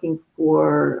butterflies are looking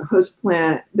for a host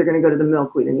plant. They're going to go to the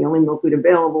milkweed, and the only milkweed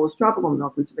available is tropical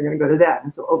milkweed, so they're going to go to that.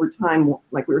 And so over time,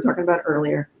 like we were talking about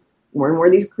earlier, more and more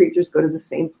of these creatures go to the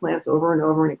same plants over and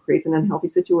over, and it creates an unhealthy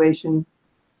situation,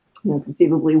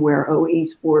 conceivably where OE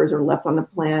spores are left on the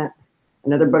plant.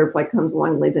 Another butterfly comes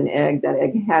along, lays an egg. That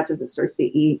egg hatches. It starts to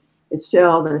eat its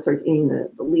shell. Then it starts eating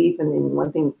the leaf. And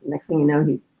then next thing you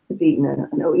know, it's eating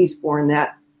an OE spore, and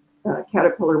that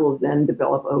caterpillar will then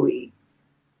develop OE.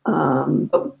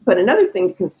 But another thing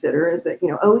to consider is that,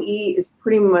 OE is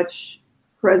pretty much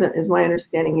present, is my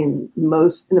understanding, in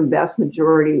the vast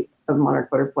majority of monarch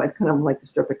butterflies, kind of like the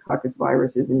streptococcus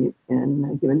viruses in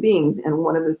human beings. And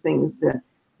one of the things that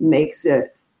makes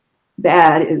it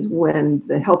bad is when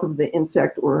the health of the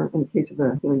insect, or in the case of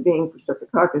a human being for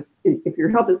streptococcus, if your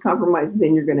health is compromised,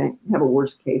 then you're going to have a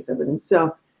worse case of it. And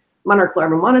so Monarch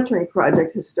Larva Monitoring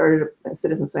Project has started a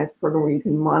citizen science program where you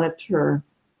can monitor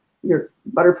your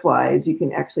butterflies. You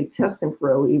can actually test them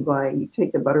for OE by, you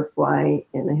take the butterfly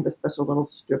and they have a special little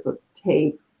strip of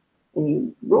tape, and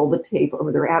you roll the tape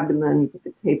over their abdomen. You put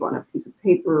the tape on a piece of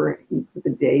paper, you put the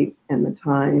date and the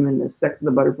time and the sex of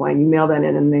the butterfly, and you mail that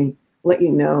in, and they let you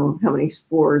know how many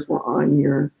spores were on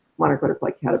your monarch butterfly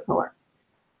caterpillar.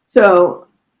 So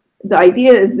the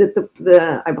idea is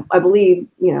that I believe,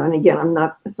 and again, I'm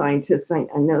not a scientist. I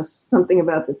know something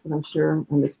about this, but I'm sure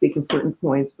I'm misspeaking certain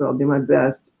points, but I'll do my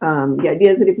best. The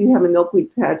idea is that if you have a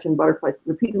milkweed patch and butterflies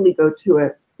repeatedly go to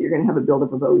it, you're going to have a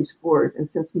buildup of OE spores. And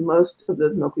since most of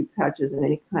those milkweed patches in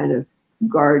any kind of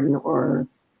garden or,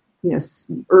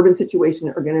 urban situation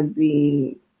are going to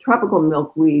be tropical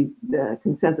milkweed, the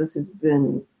consensus has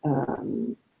been,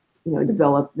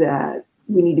 developed that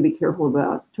we need to be careful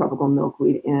about tropical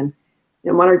milkweed. And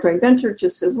Monarch Joint Venture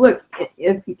just says, look,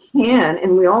 if you can,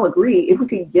 and we all agree, if we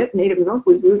could get native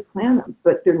milkweed, we would plant them,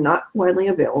 but they're not widely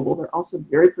available. They're also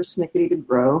very persnickety to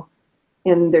grow,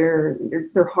 and they're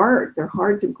hard. They're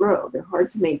hard to grow. They're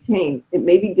hard to maintain. It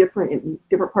may be different in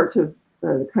different parts of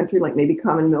the country, like maybe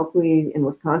common milkweed in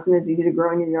Wisconsin is easy to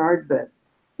grow in your yard, but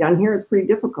down here it's pretty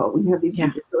difficult. We have these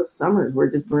ridiculous summers where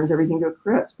it just burns everything to a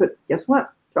crisp. But guess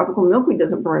what? Tropical milkweed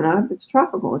doesn't burn up. It's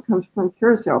tropical. It comes from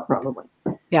Curacao, probably.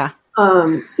 Yeah.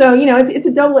 So, it's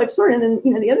a double-edged sword. And then,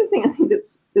 the other thing I think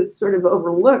that's sort of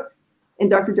overlooked, and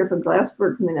Dr. Jeffrey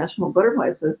Glassberg from the National Butterfly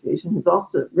Association has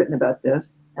also written about this,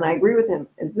 and I agree with him,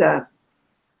 is that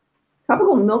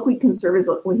tropical milkweed can serve as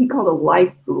what he called a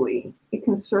life buoy. It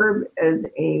can serve as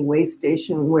a way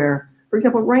station where, for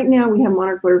example, right now we have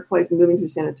monarch butterflies moving through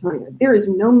San Antonio. There is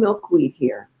no milkweed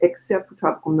here except for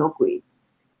tropical milkweed.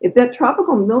 If that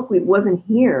tropical milkweed wasn't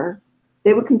here,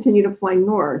 they would continue to fly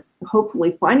north,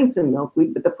 hopefully finding some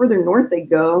milkweed. But the further north they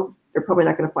go, they're probably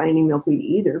not going to find any milkweed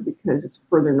either because it's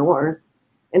further north.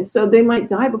 And so they might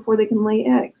die before they can lay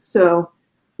eggs. So,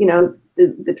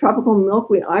 the tropical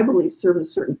milkweed, I believe, serves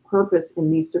a certain purpose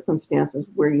in these circumstances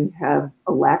where you have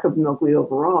a lack of milkweed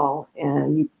overall,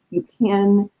 and you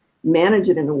can manage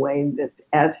it in a way that's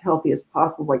as healthy as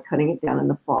possible by cutting it down in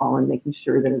the fall and making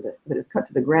sure that it's cut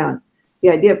to the ground. The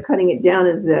idea of cutting it down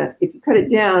is that if you cut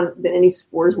it down, then any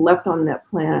spores left on that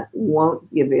plant won't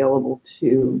be available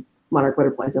to monarch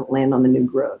butterflies that land on the new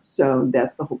growth. So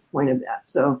that's the whole point of that.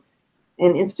 So,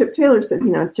 and Chip Taylor said,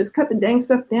 just cut the dang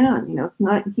stuff down. It's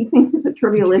not, he thinks it's a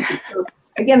trivial issue. So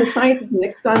again, the science is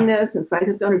mixed on this, and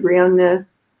scientists don't agree on this.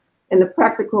 And the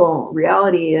practical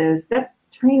reality is that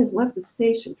train has left the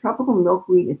station. Tropical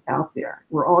milkweed is out there.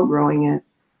 We're all growing it.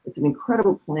 It's an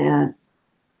incredible plant.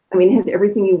 I mean, it has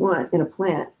everything you want in a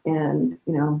plant. And,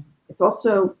 it's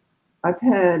also, I've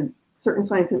had certain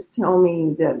scientists tell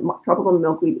me that tropical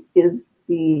milkweed is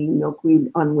the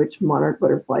milkweed on which monarch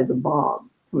butterflies evolved,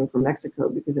 coming from Mexico,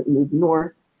 because it moved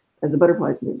north as the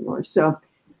butterflies moved north. So,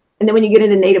 and then when you get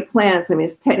into native plants, I mean,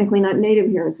 it's technically not native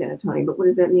here in San Antonio, but what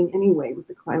does that mean anyway with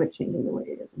the climate changing the way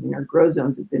it is? I mean, our grow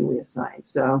zones have been reassigned.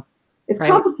 So it's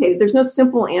complicated. There's no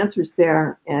simple answers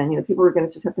there. And, people are going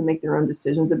to just have to make their own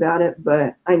decisions about it.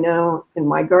 But I know in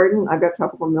my garden, I've got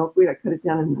tropical milkweed. I cut it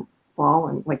down in the fall,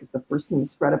 and it's the first thing to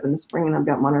spread up in the spring. And I've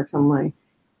got monarchs on my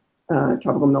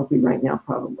tropical milkweed right now,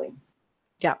 probably.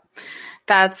 Yeah.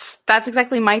 That's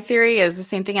exactly my theory, is the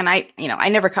same thing. And I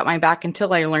never cut my back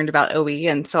until I learned about OE.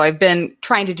 And so I've been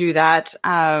trying to do that.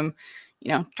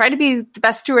 Try to be the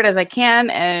best steward as I can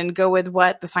and go with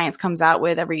what the science comes out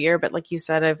with every year. But like you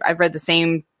said, I've read the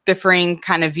same differing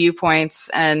kind of viewpoints,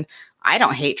 and I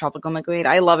don't hate tropical milkweed.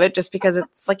 I love it just because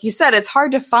it's, like you said, it's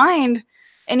hard to find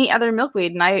any other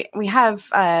milkweed. And we have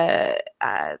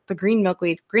the green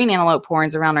milkweed, green antelope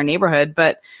horns around our neighborhood,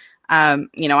 but I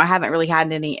haven't really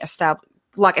had any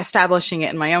luck establishing it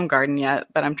in my own garden yet,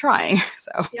 but I'm trying.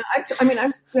 So yeah,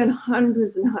 I've spent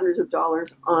hundreds and hundreds of dollars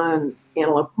on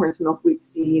antelope horns milkweed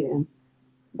seed, and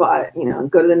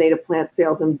go to the native plant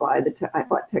sales and buy I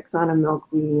bought Texana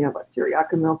milkweed, I bought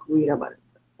Syriaca milkweed, I bought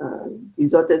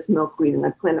Isotes milkweed, and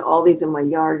I planted all these in my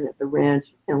yard and at the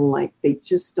ranch, and they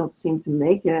just don't seem to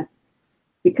make it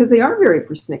because they are very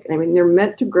persnickety. I mean, they're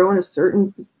meant to grow in a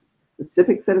certain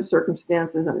specific set of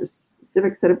circumstances under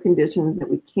specific set of conditions that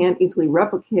we can't easily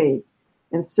replicate.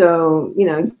 And so,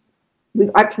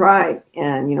 I've tried,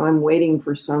 and, I'm waiting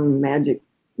for some magic,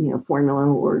 formula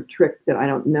or trick that I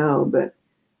don't know. But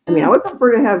I mean, I would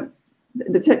prefer to have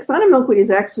the Texana milkweed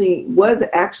was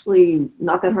actually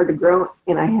not that hard to grow.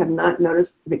 And I have not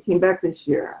noticed if it came back this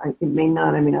year. It may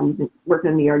not. I mean, I was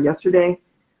working in the yard yesterday.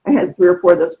 I had 3 or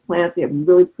 4 of those plants. They have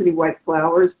really pretty white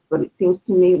flowers, but it seems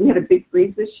to me we had a big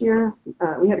freeze this year.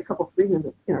 We had a couple of freezes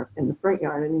in the front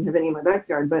yard. I didn't have any in my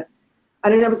backyard, but I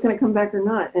don't know if it's going to come back or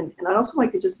not. And I'd also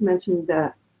like to just mention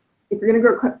that if you're going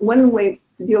to grow, one way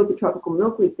to deal with the tropical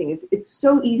milkweed thing is it's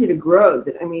so easy to grow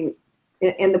that, I mean,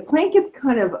 and the plant gets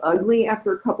kind of ugly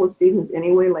after a couple of seasons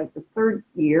anyway. Like the 3rd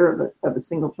year of a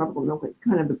single tropical milkweed, it's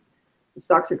kind of the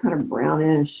stalks are kind of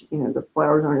brownish, the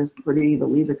flowers aren't as pretty, the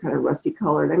leaves are kind of rusty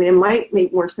colored. I mean, it might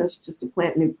make more sense just to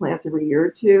plant new plants every year or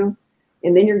two,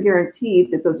 and then you're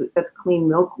guaranteed that that's clean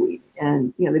milkweed.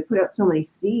 And, they put out so many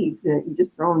seeds that you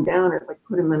just throw them down or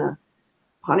put them in a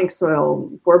potting soil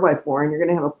 4x4 and you're going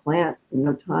to have a plant in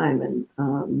no time. And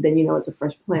then it's a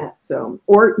fresh plant. So,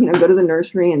 or, go to the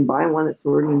nursery and buy one that's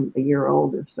already a year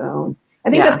old or so. I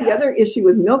think that's the other issue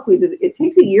with milkweed. Is it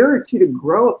takes a year or two to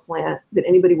grow a plant that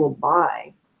anybody will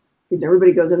buy. Because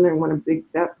everybody goes in there and want a big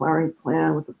fat flowering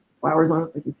plant with the flowers on it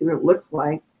so they can see what it looks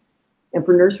like. And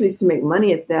for nurseries to make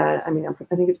money at that, I mean,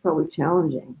 I think it's probably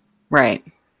challenging. Right.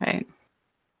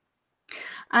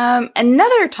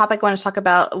 Another topic I want to talk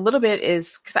about a little bit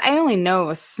is, because I only know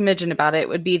a smidgen about it,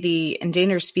 would be the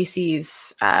endangered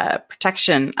species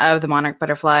protection of the monarch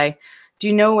butterfly. Do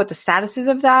you know what the status is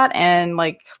of that, and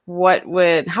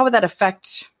how would that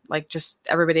affect just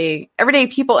everyday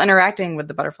people interacting with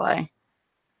the butterfly?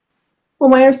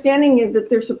 Well, my understanding is that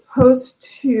they're supposed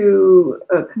to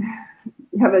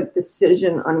have a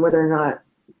decision on whether or not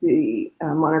the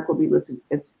monarch will be listed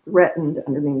as threatened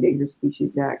under the Endangered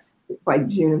Species Act by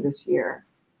June of this year.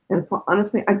 And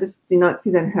honestly, I just do not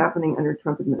see that happening under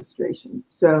Trump administration.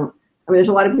 So, I mean, there's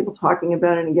a lot of people talking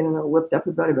about it and getting a little whipped up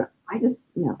about it, but I just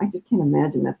can't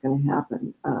imagine that's going to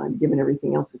happen, given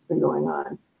everything else that's been going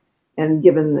on, and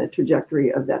given the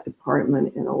trajectory of that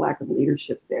department and a lack of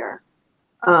leadership there.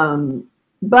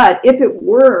 But if it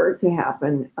were to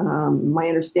happen, my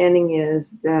understanding is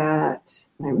that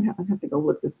I have to go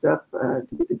look this up to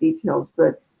get the details.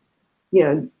 But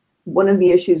one of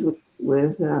the issues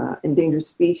with endangered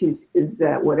species is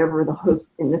that whatever the host,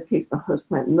 in this case, the host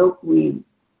plant milkweed,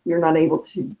 you're not able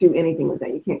to do anything with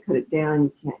that. You can't cut it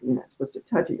down. You're not supposed to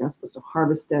touch it. You're not supposed to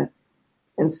harvest it.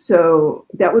 And so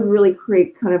that would really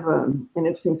create kind of an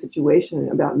interesting situation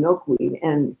about milkweed.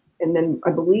 And then I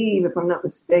believe, if I'm not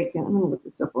mistaken, I'm going to look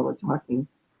this up while we're talking.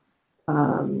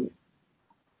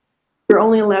 You're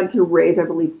only allowed to raise, I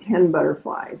believe, 10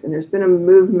 butterflies. And there's been a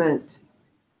movement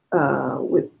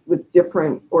with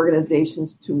different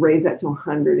organizations to raise that to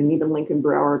 100. And even Lincoln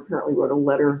Brower apparently wrote a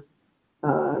letter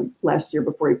last year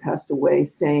before he passed away,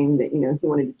 saying that he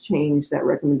wanted to change that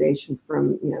recommendation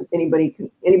from anybody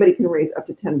can raise up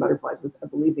to 10 butterflies, was I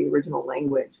believe the original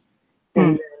language,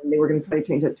 and then they were going to try to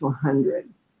change that to 100.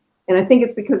 And I think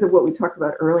it's because of what we talked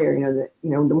about earlier. That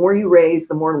the more you raise,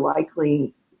 the more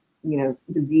likely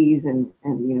disease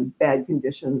and bad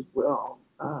conditions will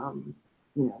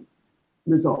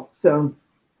result. So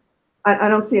I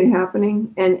don't see it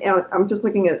happening. And I'm just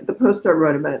looking at the post I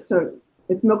wrote about it. So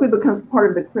if milkweed becomes part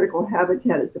of the critical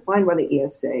habitat as defined by the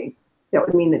ESA, that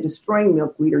would mean that destroying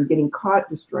milkweed or getting caught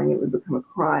destroying it would become a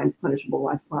crime punishable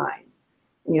by fines.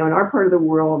 And, in our part of the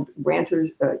world,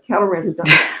 cattle ranchers don't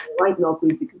like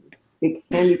milkweed because it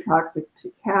can be toxic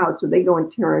to cows, so they go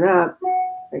and tear it up,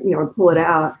 or pull it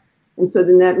out. And so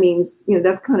then that means,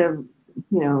 that's kind of,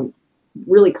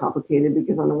 really complicated,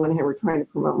 because on the one hand, we're trying to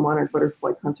promote monarch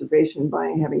butterfly conservation by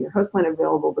having your host plant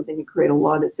available, but then you create a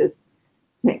law that says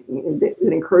that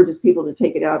encourages people to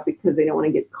take it out because they don't want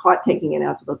to get caught taking it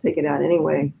out, so they'll take it out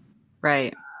anyway.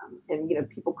 Right. And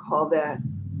people call that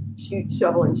shoot,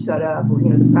 shovel, and shut up, or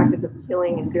the practice of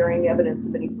killing and burying evidence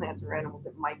of any plants or animals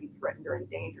that might be threatened or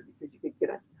endangered, because you could get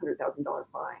a $100,000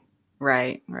 fine.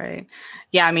 Right.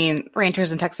 Yeah, I mean,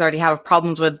 ranchers in Texas already have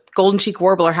problems with golden cheek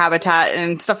warbler habitat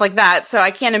and stuff like that, so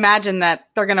I can't imagine that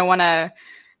they're going to want to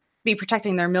be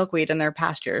protecting their milkweed in their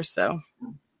pastures. So,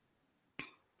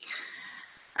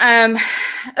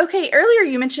 okay. Earlier,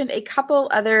 you mentioned a couple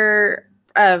other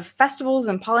festivals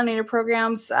and pollinator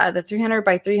programs, the 300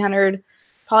 by 300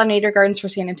 pollinator gardens for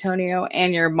San Antonio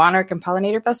and your Monarch and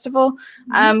Pollinator Festival.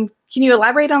 Mm-hmm. Can you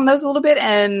elaborate on those a little bit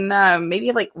and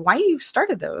maybe like why you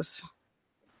started those?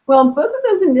 Well, both of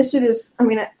those initiatives,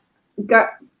 I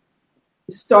got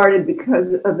started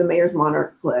because of the Mayor's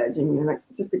Monarch Pledge. And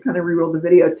just to kind of reroll the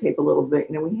videotape a little bit,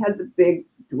 we had the big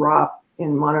drop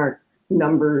in monarch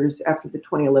numbers after the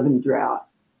 2011 drought.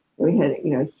 We had,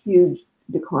 a huge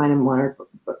decline in monarch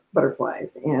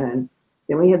butterflies. And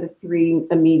then we had the three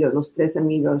amigos, los tres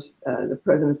amigos, the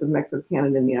presidents of Mexico,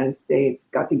 Canada, and the United States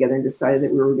got together and decided that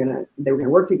they were going to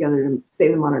work together to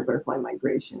save the monarch butterfly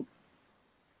migration.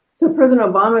 So President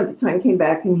Obama at the time came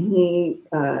back and he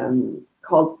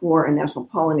called for a national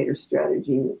pollinator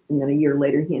strategy. And then a year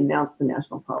later, he announced the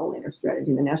national pollinator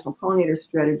strategy. And the national pollinator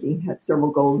strategy had several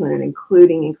goals in it,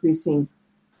 including increasing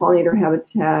pollinator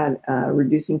habitat,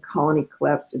 reducing colony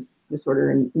collapse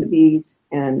disorder in the bees,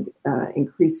 and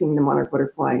increasing the monarch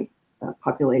butterfly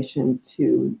population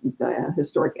to the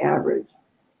historic average.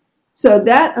 So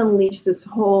that unleashed this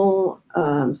whole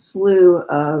slew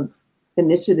of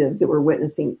initiatives that we're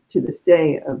witnessing to this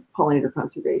day of pollinator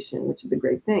conservation, which is a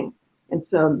great thing. And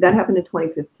so that happened in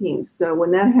 2015. So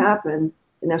when that happened,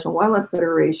 the National Wildlife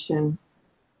Federation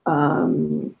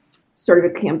started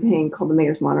a campaign called the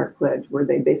Mayor's Monarch Pledge, where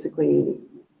they basically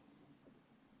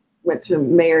went to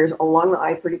mayors along the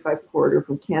I-35 corridor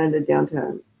from Canada down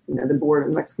to the border,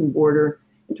 the Mexican border,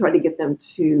 and tried to get them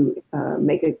to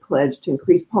make a pledge to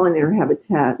increase pollinator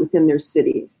habitat within their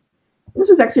cities. This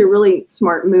was actually a really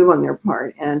smart move on their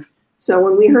part. And so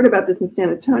when we heard about this in San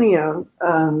Antonio,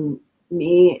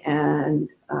 me and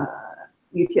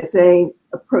UTSA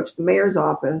approached the mayor's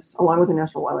office along with the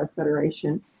National Wildlife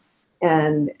Federation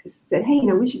and said, hey,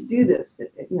 we should do this.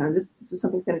 This is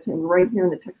something San Antonio right here in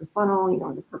the Texas funnel,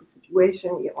 in the perfect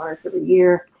situation. We get monarchs every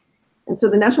year. And so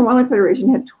the National Wildlife Federation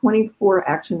had 24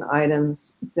 action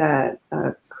items that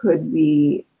could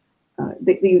be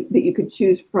that you could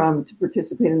choose from to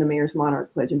participate in the Mayor's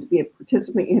Monarch Pledge. And to be a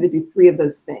participant, you had to do 3 of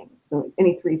those things. So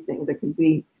any 3 things. It could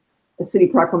be a city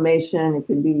proclamation. It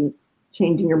could be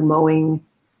changing your mowing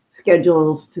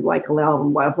schedules to allow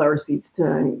wildflower seeds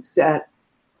to set,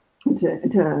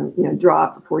 to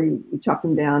drop before you chop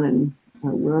them down and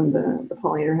ruin the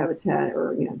pollinator habitat,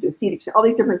 or do a seed exchange, all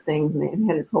these different things. And they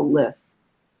had this whole list.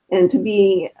 And to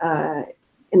be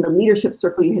in the leadership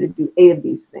circle, you had to do 8 of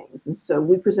these things. And so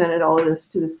we presented all of this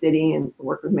to the city and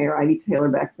worked with Mayor Ivy Taylor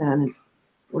back then. And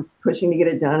we're pushing to get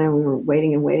it done. And we were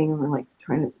waiting and waiting. And we're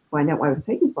trying to find out why it was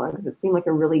taking so long, because it seemed like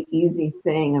a really easy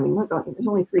thing. Look, there's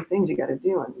only 3 things you got to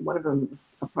do. And one of them is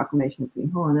a proclamation of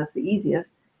City Hall, and that's the easiest.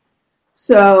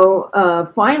 So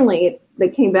finally, they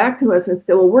came back to us and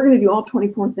said, well, we're going to do all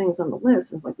 24 things on the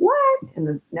list. I was like, what? And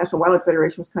the National Wildlife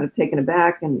Federation was kind of taken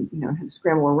aback and, had to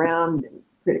scramble around and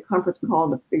create a conference call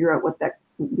to figure out what that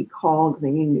would be called, because they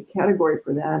needed a new category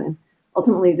for that. And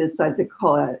ultimately they decided to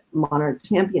call it Monarch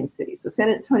Champion City. So San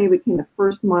Antonio became the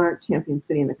first Monarch Champion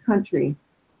City in the country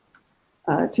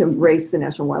to embrace the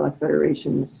National Wildlife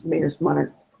Federation's Mayor's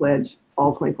Monarch Pledge,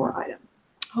 all 24 items.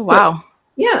 Oh, wow.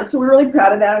 So we're really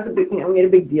proud of that. It was a big, we made a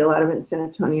big deal out of it in San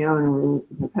Antonio, and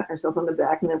we pat ourselves on the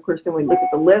back. And then, of course, then we looked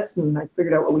at the list, and I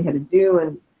figured out what we had to do.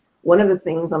 And one of the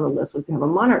things on the list was to have a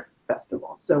monarch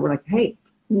festival. So we're like, hey,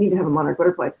 we need to have a monarch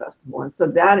butterfly festival. And so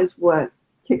that is what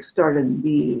kickstarted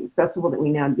the festival that we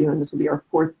now do, and this will be our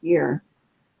 4th year.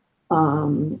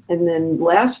 And then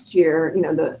last year,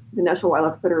 the National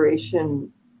Wildlife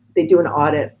Federation, they do an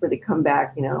audit where they come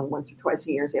back, once or twice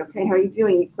a year and say, okay, how are you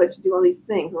doing? You pledged to do all these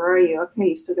things. Where are you? Okay,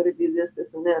 you still got to do this,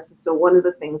 this, and this. And so one of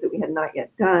the things that we had not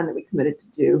yet done that we committed to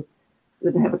do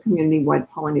was to have a community-wide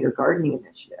pollinator gardening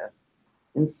initiative.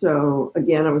 And so,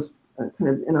 again, I was kind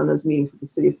of in on those meetings with the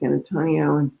city of San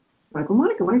Antonio, and I'm like, well,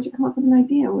 Monika, why don't you come up with an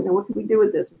idea? What could we do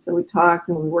with this? And so we talked,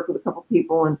 and we worked with a couple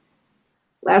people, and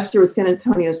last year was San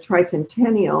Antonio's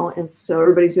tricentennial, and so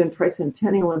everybody's doing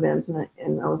tricentennial events, and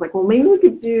I was like, well, maybe we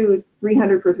could do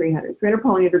 300 for 300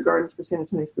 pollinator gardens for San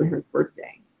Antonio's 300th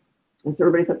birthday. And so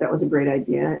everybody thought that was a great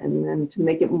idea. And then to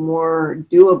make it more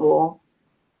doable,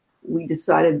 we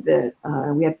decided that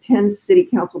we have 10 city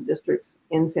council districts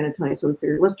in San Antonio. So we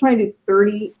figured, let's try and do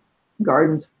 30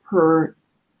 gardens per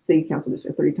city council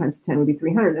district. 30 times 10 would be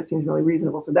 300. That seems really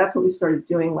reasonable. So that's what we started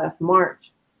doing last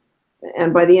March.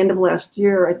 And by the end of last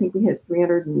year, I think we had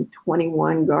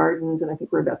 321 gardens, and I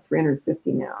think we're about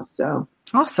 350 now. So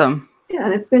awesome. Yeah,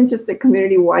 and it's been just a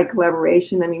community-wide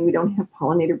collaboration. I mean, we don't have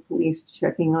pollinator police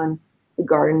checking on the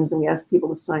gardens, and we ask people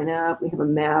to sign up. We have a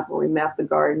map where we map the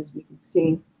gardens. We can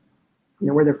see,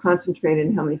 where they're concentrated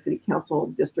and how many city council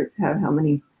districts have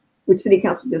which city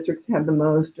council districts have the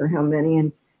most or how many.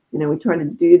 And, we try to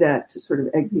do that to sort of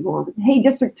egg people on. Hey,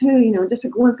 District 2,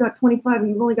 District 1's got 25 and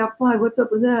you've only got 5. What's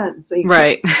up with that? And so you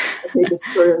right. Take this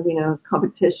sort of,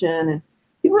 competition. And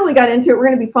people really got into it. We're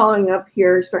going to be following up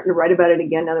here, starting to write about it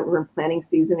again now that we're in planting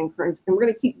season. And we're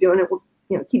going to keep doing it. We'll,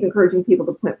 keep encouraging people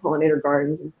to plant pollinator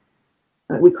gardens.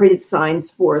 And, we created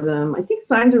signs for them. I think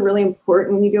signs are really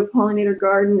important when you do a pollinator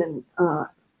garden. And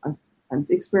I've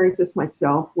experienced this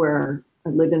myself where I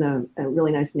lived in a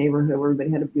really nice neighborhood where everybody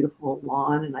had a beautiful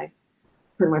lawn, and I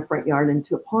turned my front yard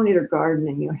into a pollinator garden,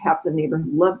 and half the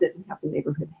neighborhood loved it and half the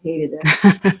neighborhood hated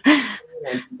it.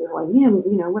 They're like, man,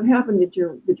 what happened? Did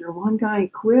your lawn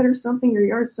guy quit or something? Your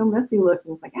yard's so messy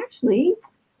looking. It's like, actually,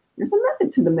 there's a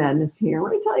method to the madness here.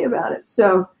 Let me tell you about it.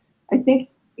 So I think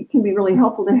it can be really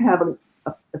helpful to have a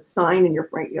sign in your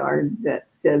front yard that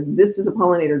says this is a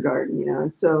pollinator garden,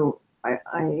 And so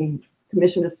I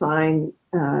commissioned a sign,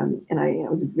 and I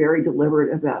was very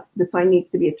deliberate about the sign needs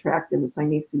to be attractive. The sign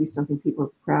needs to be something people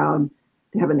are proud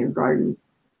to have in their garden.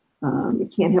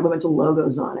 It can't have a bunch of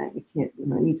logos on it. It can't,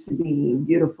 it needs to be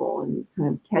beautiful and kind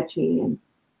of catchy. And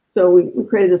so we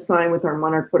created a sign with our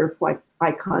Monarch butterfly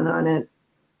icon on it,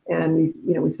 and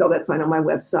we sell that sign on my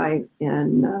website.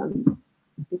 And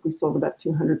I think we sold about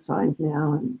 200 signs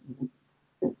now, and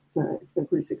it's been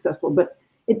pretty successful. But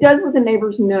it does let the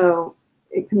neighbors know.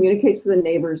 It communicates to the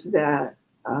neighbors that,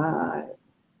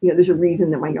 there's a reason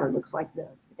that my yard looks like this,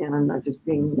 and I'm not just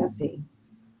being messy.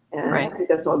 And right. I think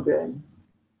that's all good.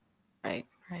 Right.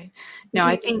 No,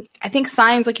 I think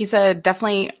signs, like you said,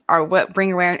 definitely are what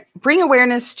bring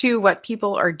awareness to what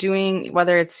people are doing,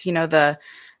 whether it's, the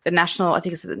national, I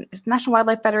think it's the National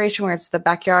Wildlife Federation, where it's the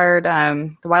backyard,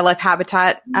 the wildlife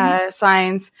habitat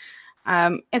signs.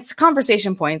 It's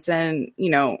conversation points, and,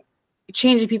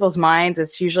 changing people's minds.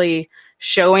 It's usually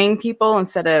showing people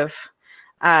instead of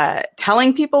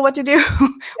telling people what to do.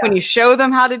 When you show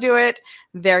them how to do it,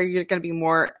 you're going to be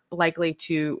more likely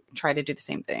to try to do the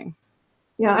same thing.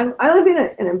 Yeah, I live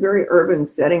in a very urban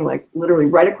setting, like literally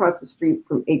right across the street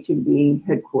from HEB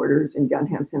headquarters in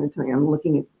downtown San Antonio. I'm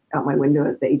looking out my window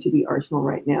at the HEB Arsenal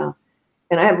right now.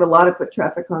 And I have a lot of foot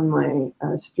traffic on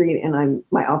my street, and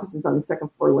my office is on the second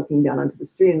floor looking down onto the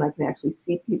street, and I can actually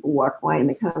see people walk by, and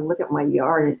they kind of look at my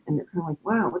yard, and they're kind of like,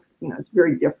 wow, it's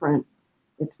very different.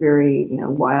 It's very,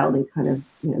 wild and kind of,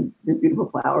 there's beautiful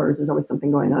flowers. There's always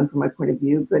something going on from my point of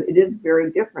view, but it is very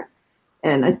different.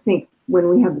 And I think when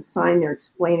we have the sign there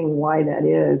explaining why that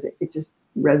is, it just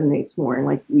resonates more. And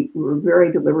like we were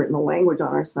very deliberate in the language on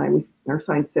our sign. Our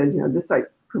sign says, this site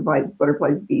provides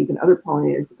butterflies, bees, and other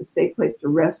pollinators with a safe place to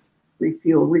rest,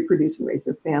 refuel, reproduce, and raise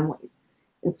their families.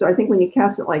 And so I think when you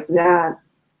cast it like that,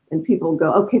 and people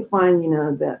go, okay, fine,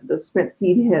 the spent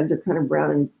seed heads are kind of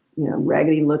brown and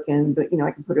raggedy looking, but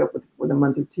I can put it up with a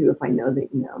month or two if I know that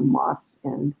moths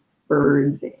and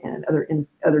birds and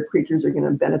other creatures are going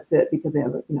to benefit because they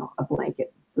have a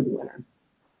blanket for the winter.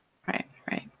 Right.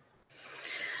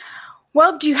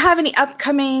 Well, do you have any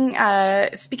upcoming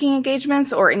speaking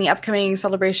engagements or any upcoming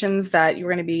celebrations that you're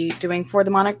going to be doing for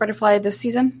the Monarch butterfly this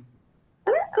season?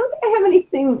 I don't think I have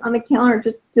anything on the calendar.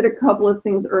 Just did a couple of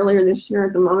things earlier this year.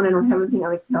 At the moment, I don't have anything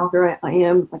on the calendar. I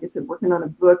am, like I said, working on a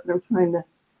book that I'm trying to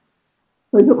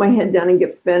really put my head down and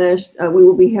get finished. We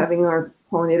will be having our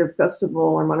Pollinator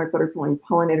Festival, our Monarch Butterfly and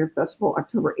Pollinator Festival,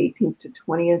 October 18th to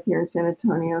 20th here in San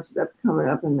Antonio. So that's coming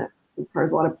up, and that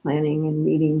requires a lot of planning and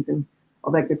meetings and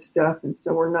all that good stuff. And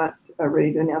so we're not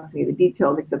ready to announce any of the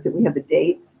details, except that we have the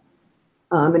dates.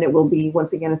 And it will be,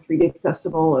 once again, a 3-day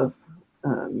festival of,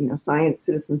 science,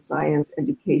 citizen science,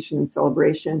 education, and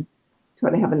celebration. Try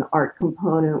to have an art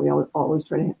component. We always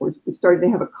try to we started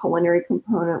to have a culinary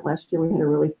component. Last year we had a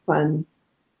really fun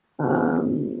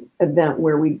event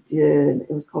where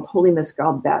it was called Holy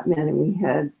Mescal Batman, and we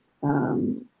had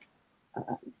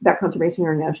Bat Conservation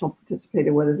International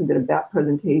participated with us and did a bat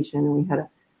presentation, and we had a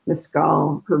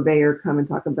mescal purveyor come and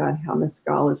talk about how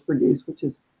mescal is produced, which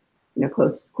is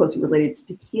closely related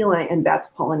to tequila, and bats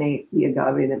pollinate the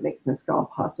agave that makes mescal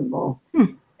possible.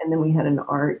 And then we had an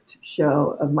art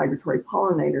show of migratory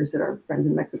pollinators that our friends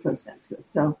in Mexico sent to us.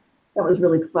 So that was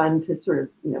really fun to sort of,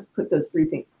 put those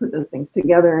things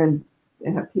together and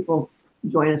have people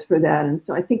join us for that. And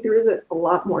so I think there is a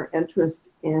lot more interest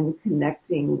in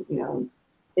connecting,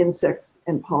 insects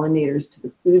and pollinators to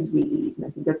the foods we eat. And I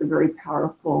think that's a very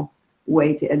powerful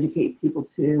way to educate people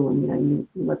too. And,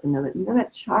 you let them know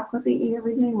that chocolate they eat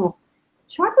every day. Well,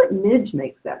 chocolate midge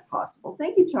makes that possible.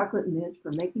 Thank you, chocolate midge,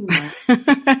 for making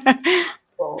that.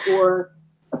 Or,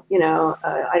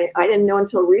 I didn't know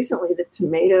until recently that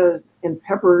tomatoes and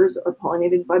peppers are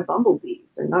pollinated by bumblebees.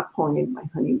 They're not pollinated by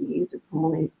honeybees. They're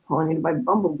pollinated by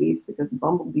bumblebees, because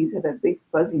bumblebees have that big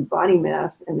fuzzy body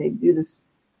mass, and they do this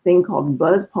thing called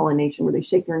buzz pollination, where they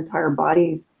shake their entire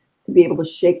bodies to be able to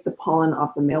shake the pollen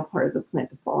off the male part of the plant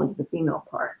to fall into the female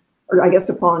part, or I guess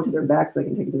to fall into their back so they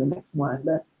can take it to the next one.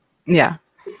 But yeah,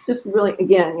 it's just really,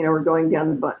 again, we're going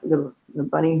down the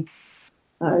bunny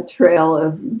trail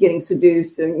of getting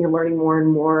seduced, and you're learning more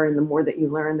and more, and the more that you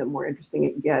learn, the more interesting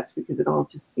it gets, because it all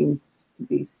just seems to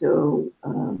be so,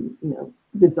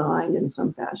 designed in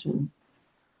some fashion.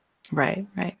 Right.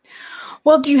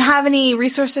 Well, do you have any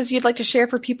resources you'd like to share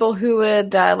for people who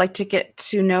would like to get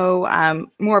to know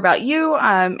more about you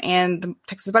and the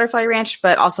Texas Butterfly Ranch,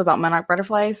 but also about monarch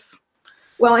butterflies?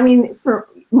 Well, for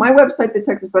my website, the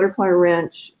Texas Butterfly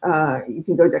Ranch, you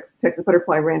can go to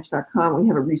texasbutterflyranch.com. We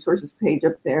have a resources page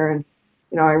up there, and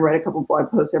I write a couple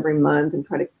blog posts every month and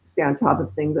try to stay on top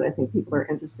of things that I think people are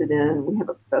interested in. We have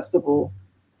a festival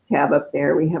tab up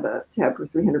there. We have a tab for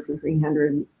 300 for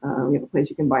 300. We have a place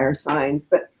you can buy our signs.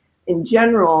 But in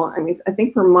general, I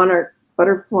think for monarch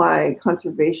butterfly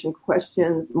conservation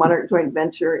questions, Monarch Joint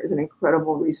Venture is an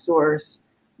incredible resource.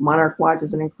 Monarch Watch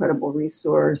is an incredible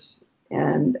resource.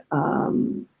 And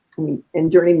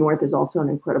and Journey North is also an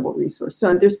incredible resource.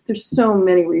 So there's so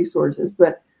many resources,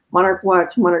 but Monarch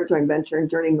Watch, Monarch Joint Venture, and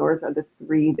Journey North are the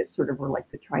three that sort of were like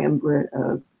the triumvirate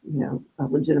of,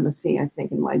 of legitimacy, I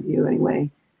think, in my view anyway.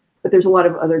 But there's a lot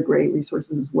of other great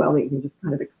resources as well that you can just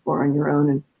kind of explore on your own.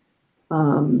 And,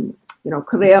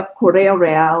 Correo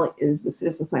Real is the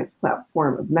citizen science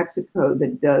platform of Mexico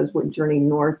that does what Journey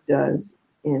North does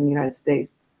in the United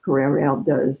States. Correo Real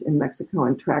does in Mexico,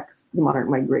 and tracks the monarch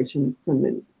migration from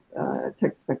the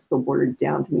Texas-Mexico border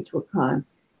down to Michoacan.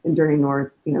 And Journey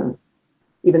North, even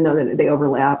though that they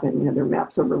overlap and their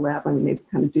maps overlap, they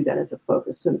kind of do that as a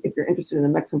focus. So if you're interested in the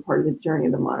Mexican part of the journey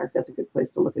of the monarch, that's a good place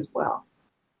to look as well.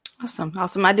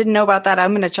 Awesome. I didn't know about that.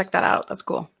 I'm going to check that out. That's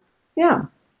cool. Yeah,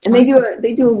 and awesome.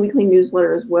 They do a weekly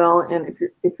newsletter as well. And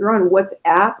if you're on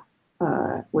WhatsApp,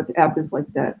 WhatsApp is like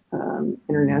that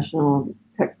international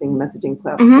texting messaging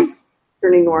platform. Mm-hmm.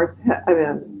 Journey North,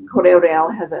 Correo Real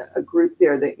has a group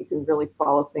there that you can really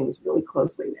follow things really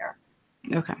closely there.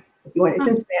 Okay. If you want, it's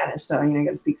in Spanish, so you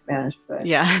got to speak Spanish. But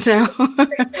yeah, no.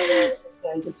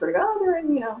 You can sort of go, they're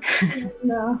in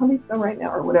Jalisco right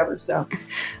now or whatever. So.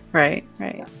 Right.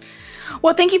 Yeah.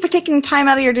 Well, thank you for taking time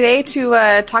out of your day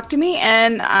to talk to me.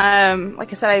 And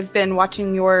like I said, I've been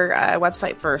watching your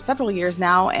website for several years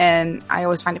now, and I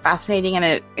always find it fascinating,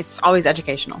 and it's always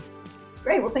educational.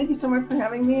 Great. Well, thank you so much for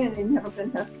having me, and have a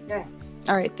fantastic day.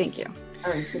 All right. Thank you.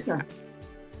 All right. Good job.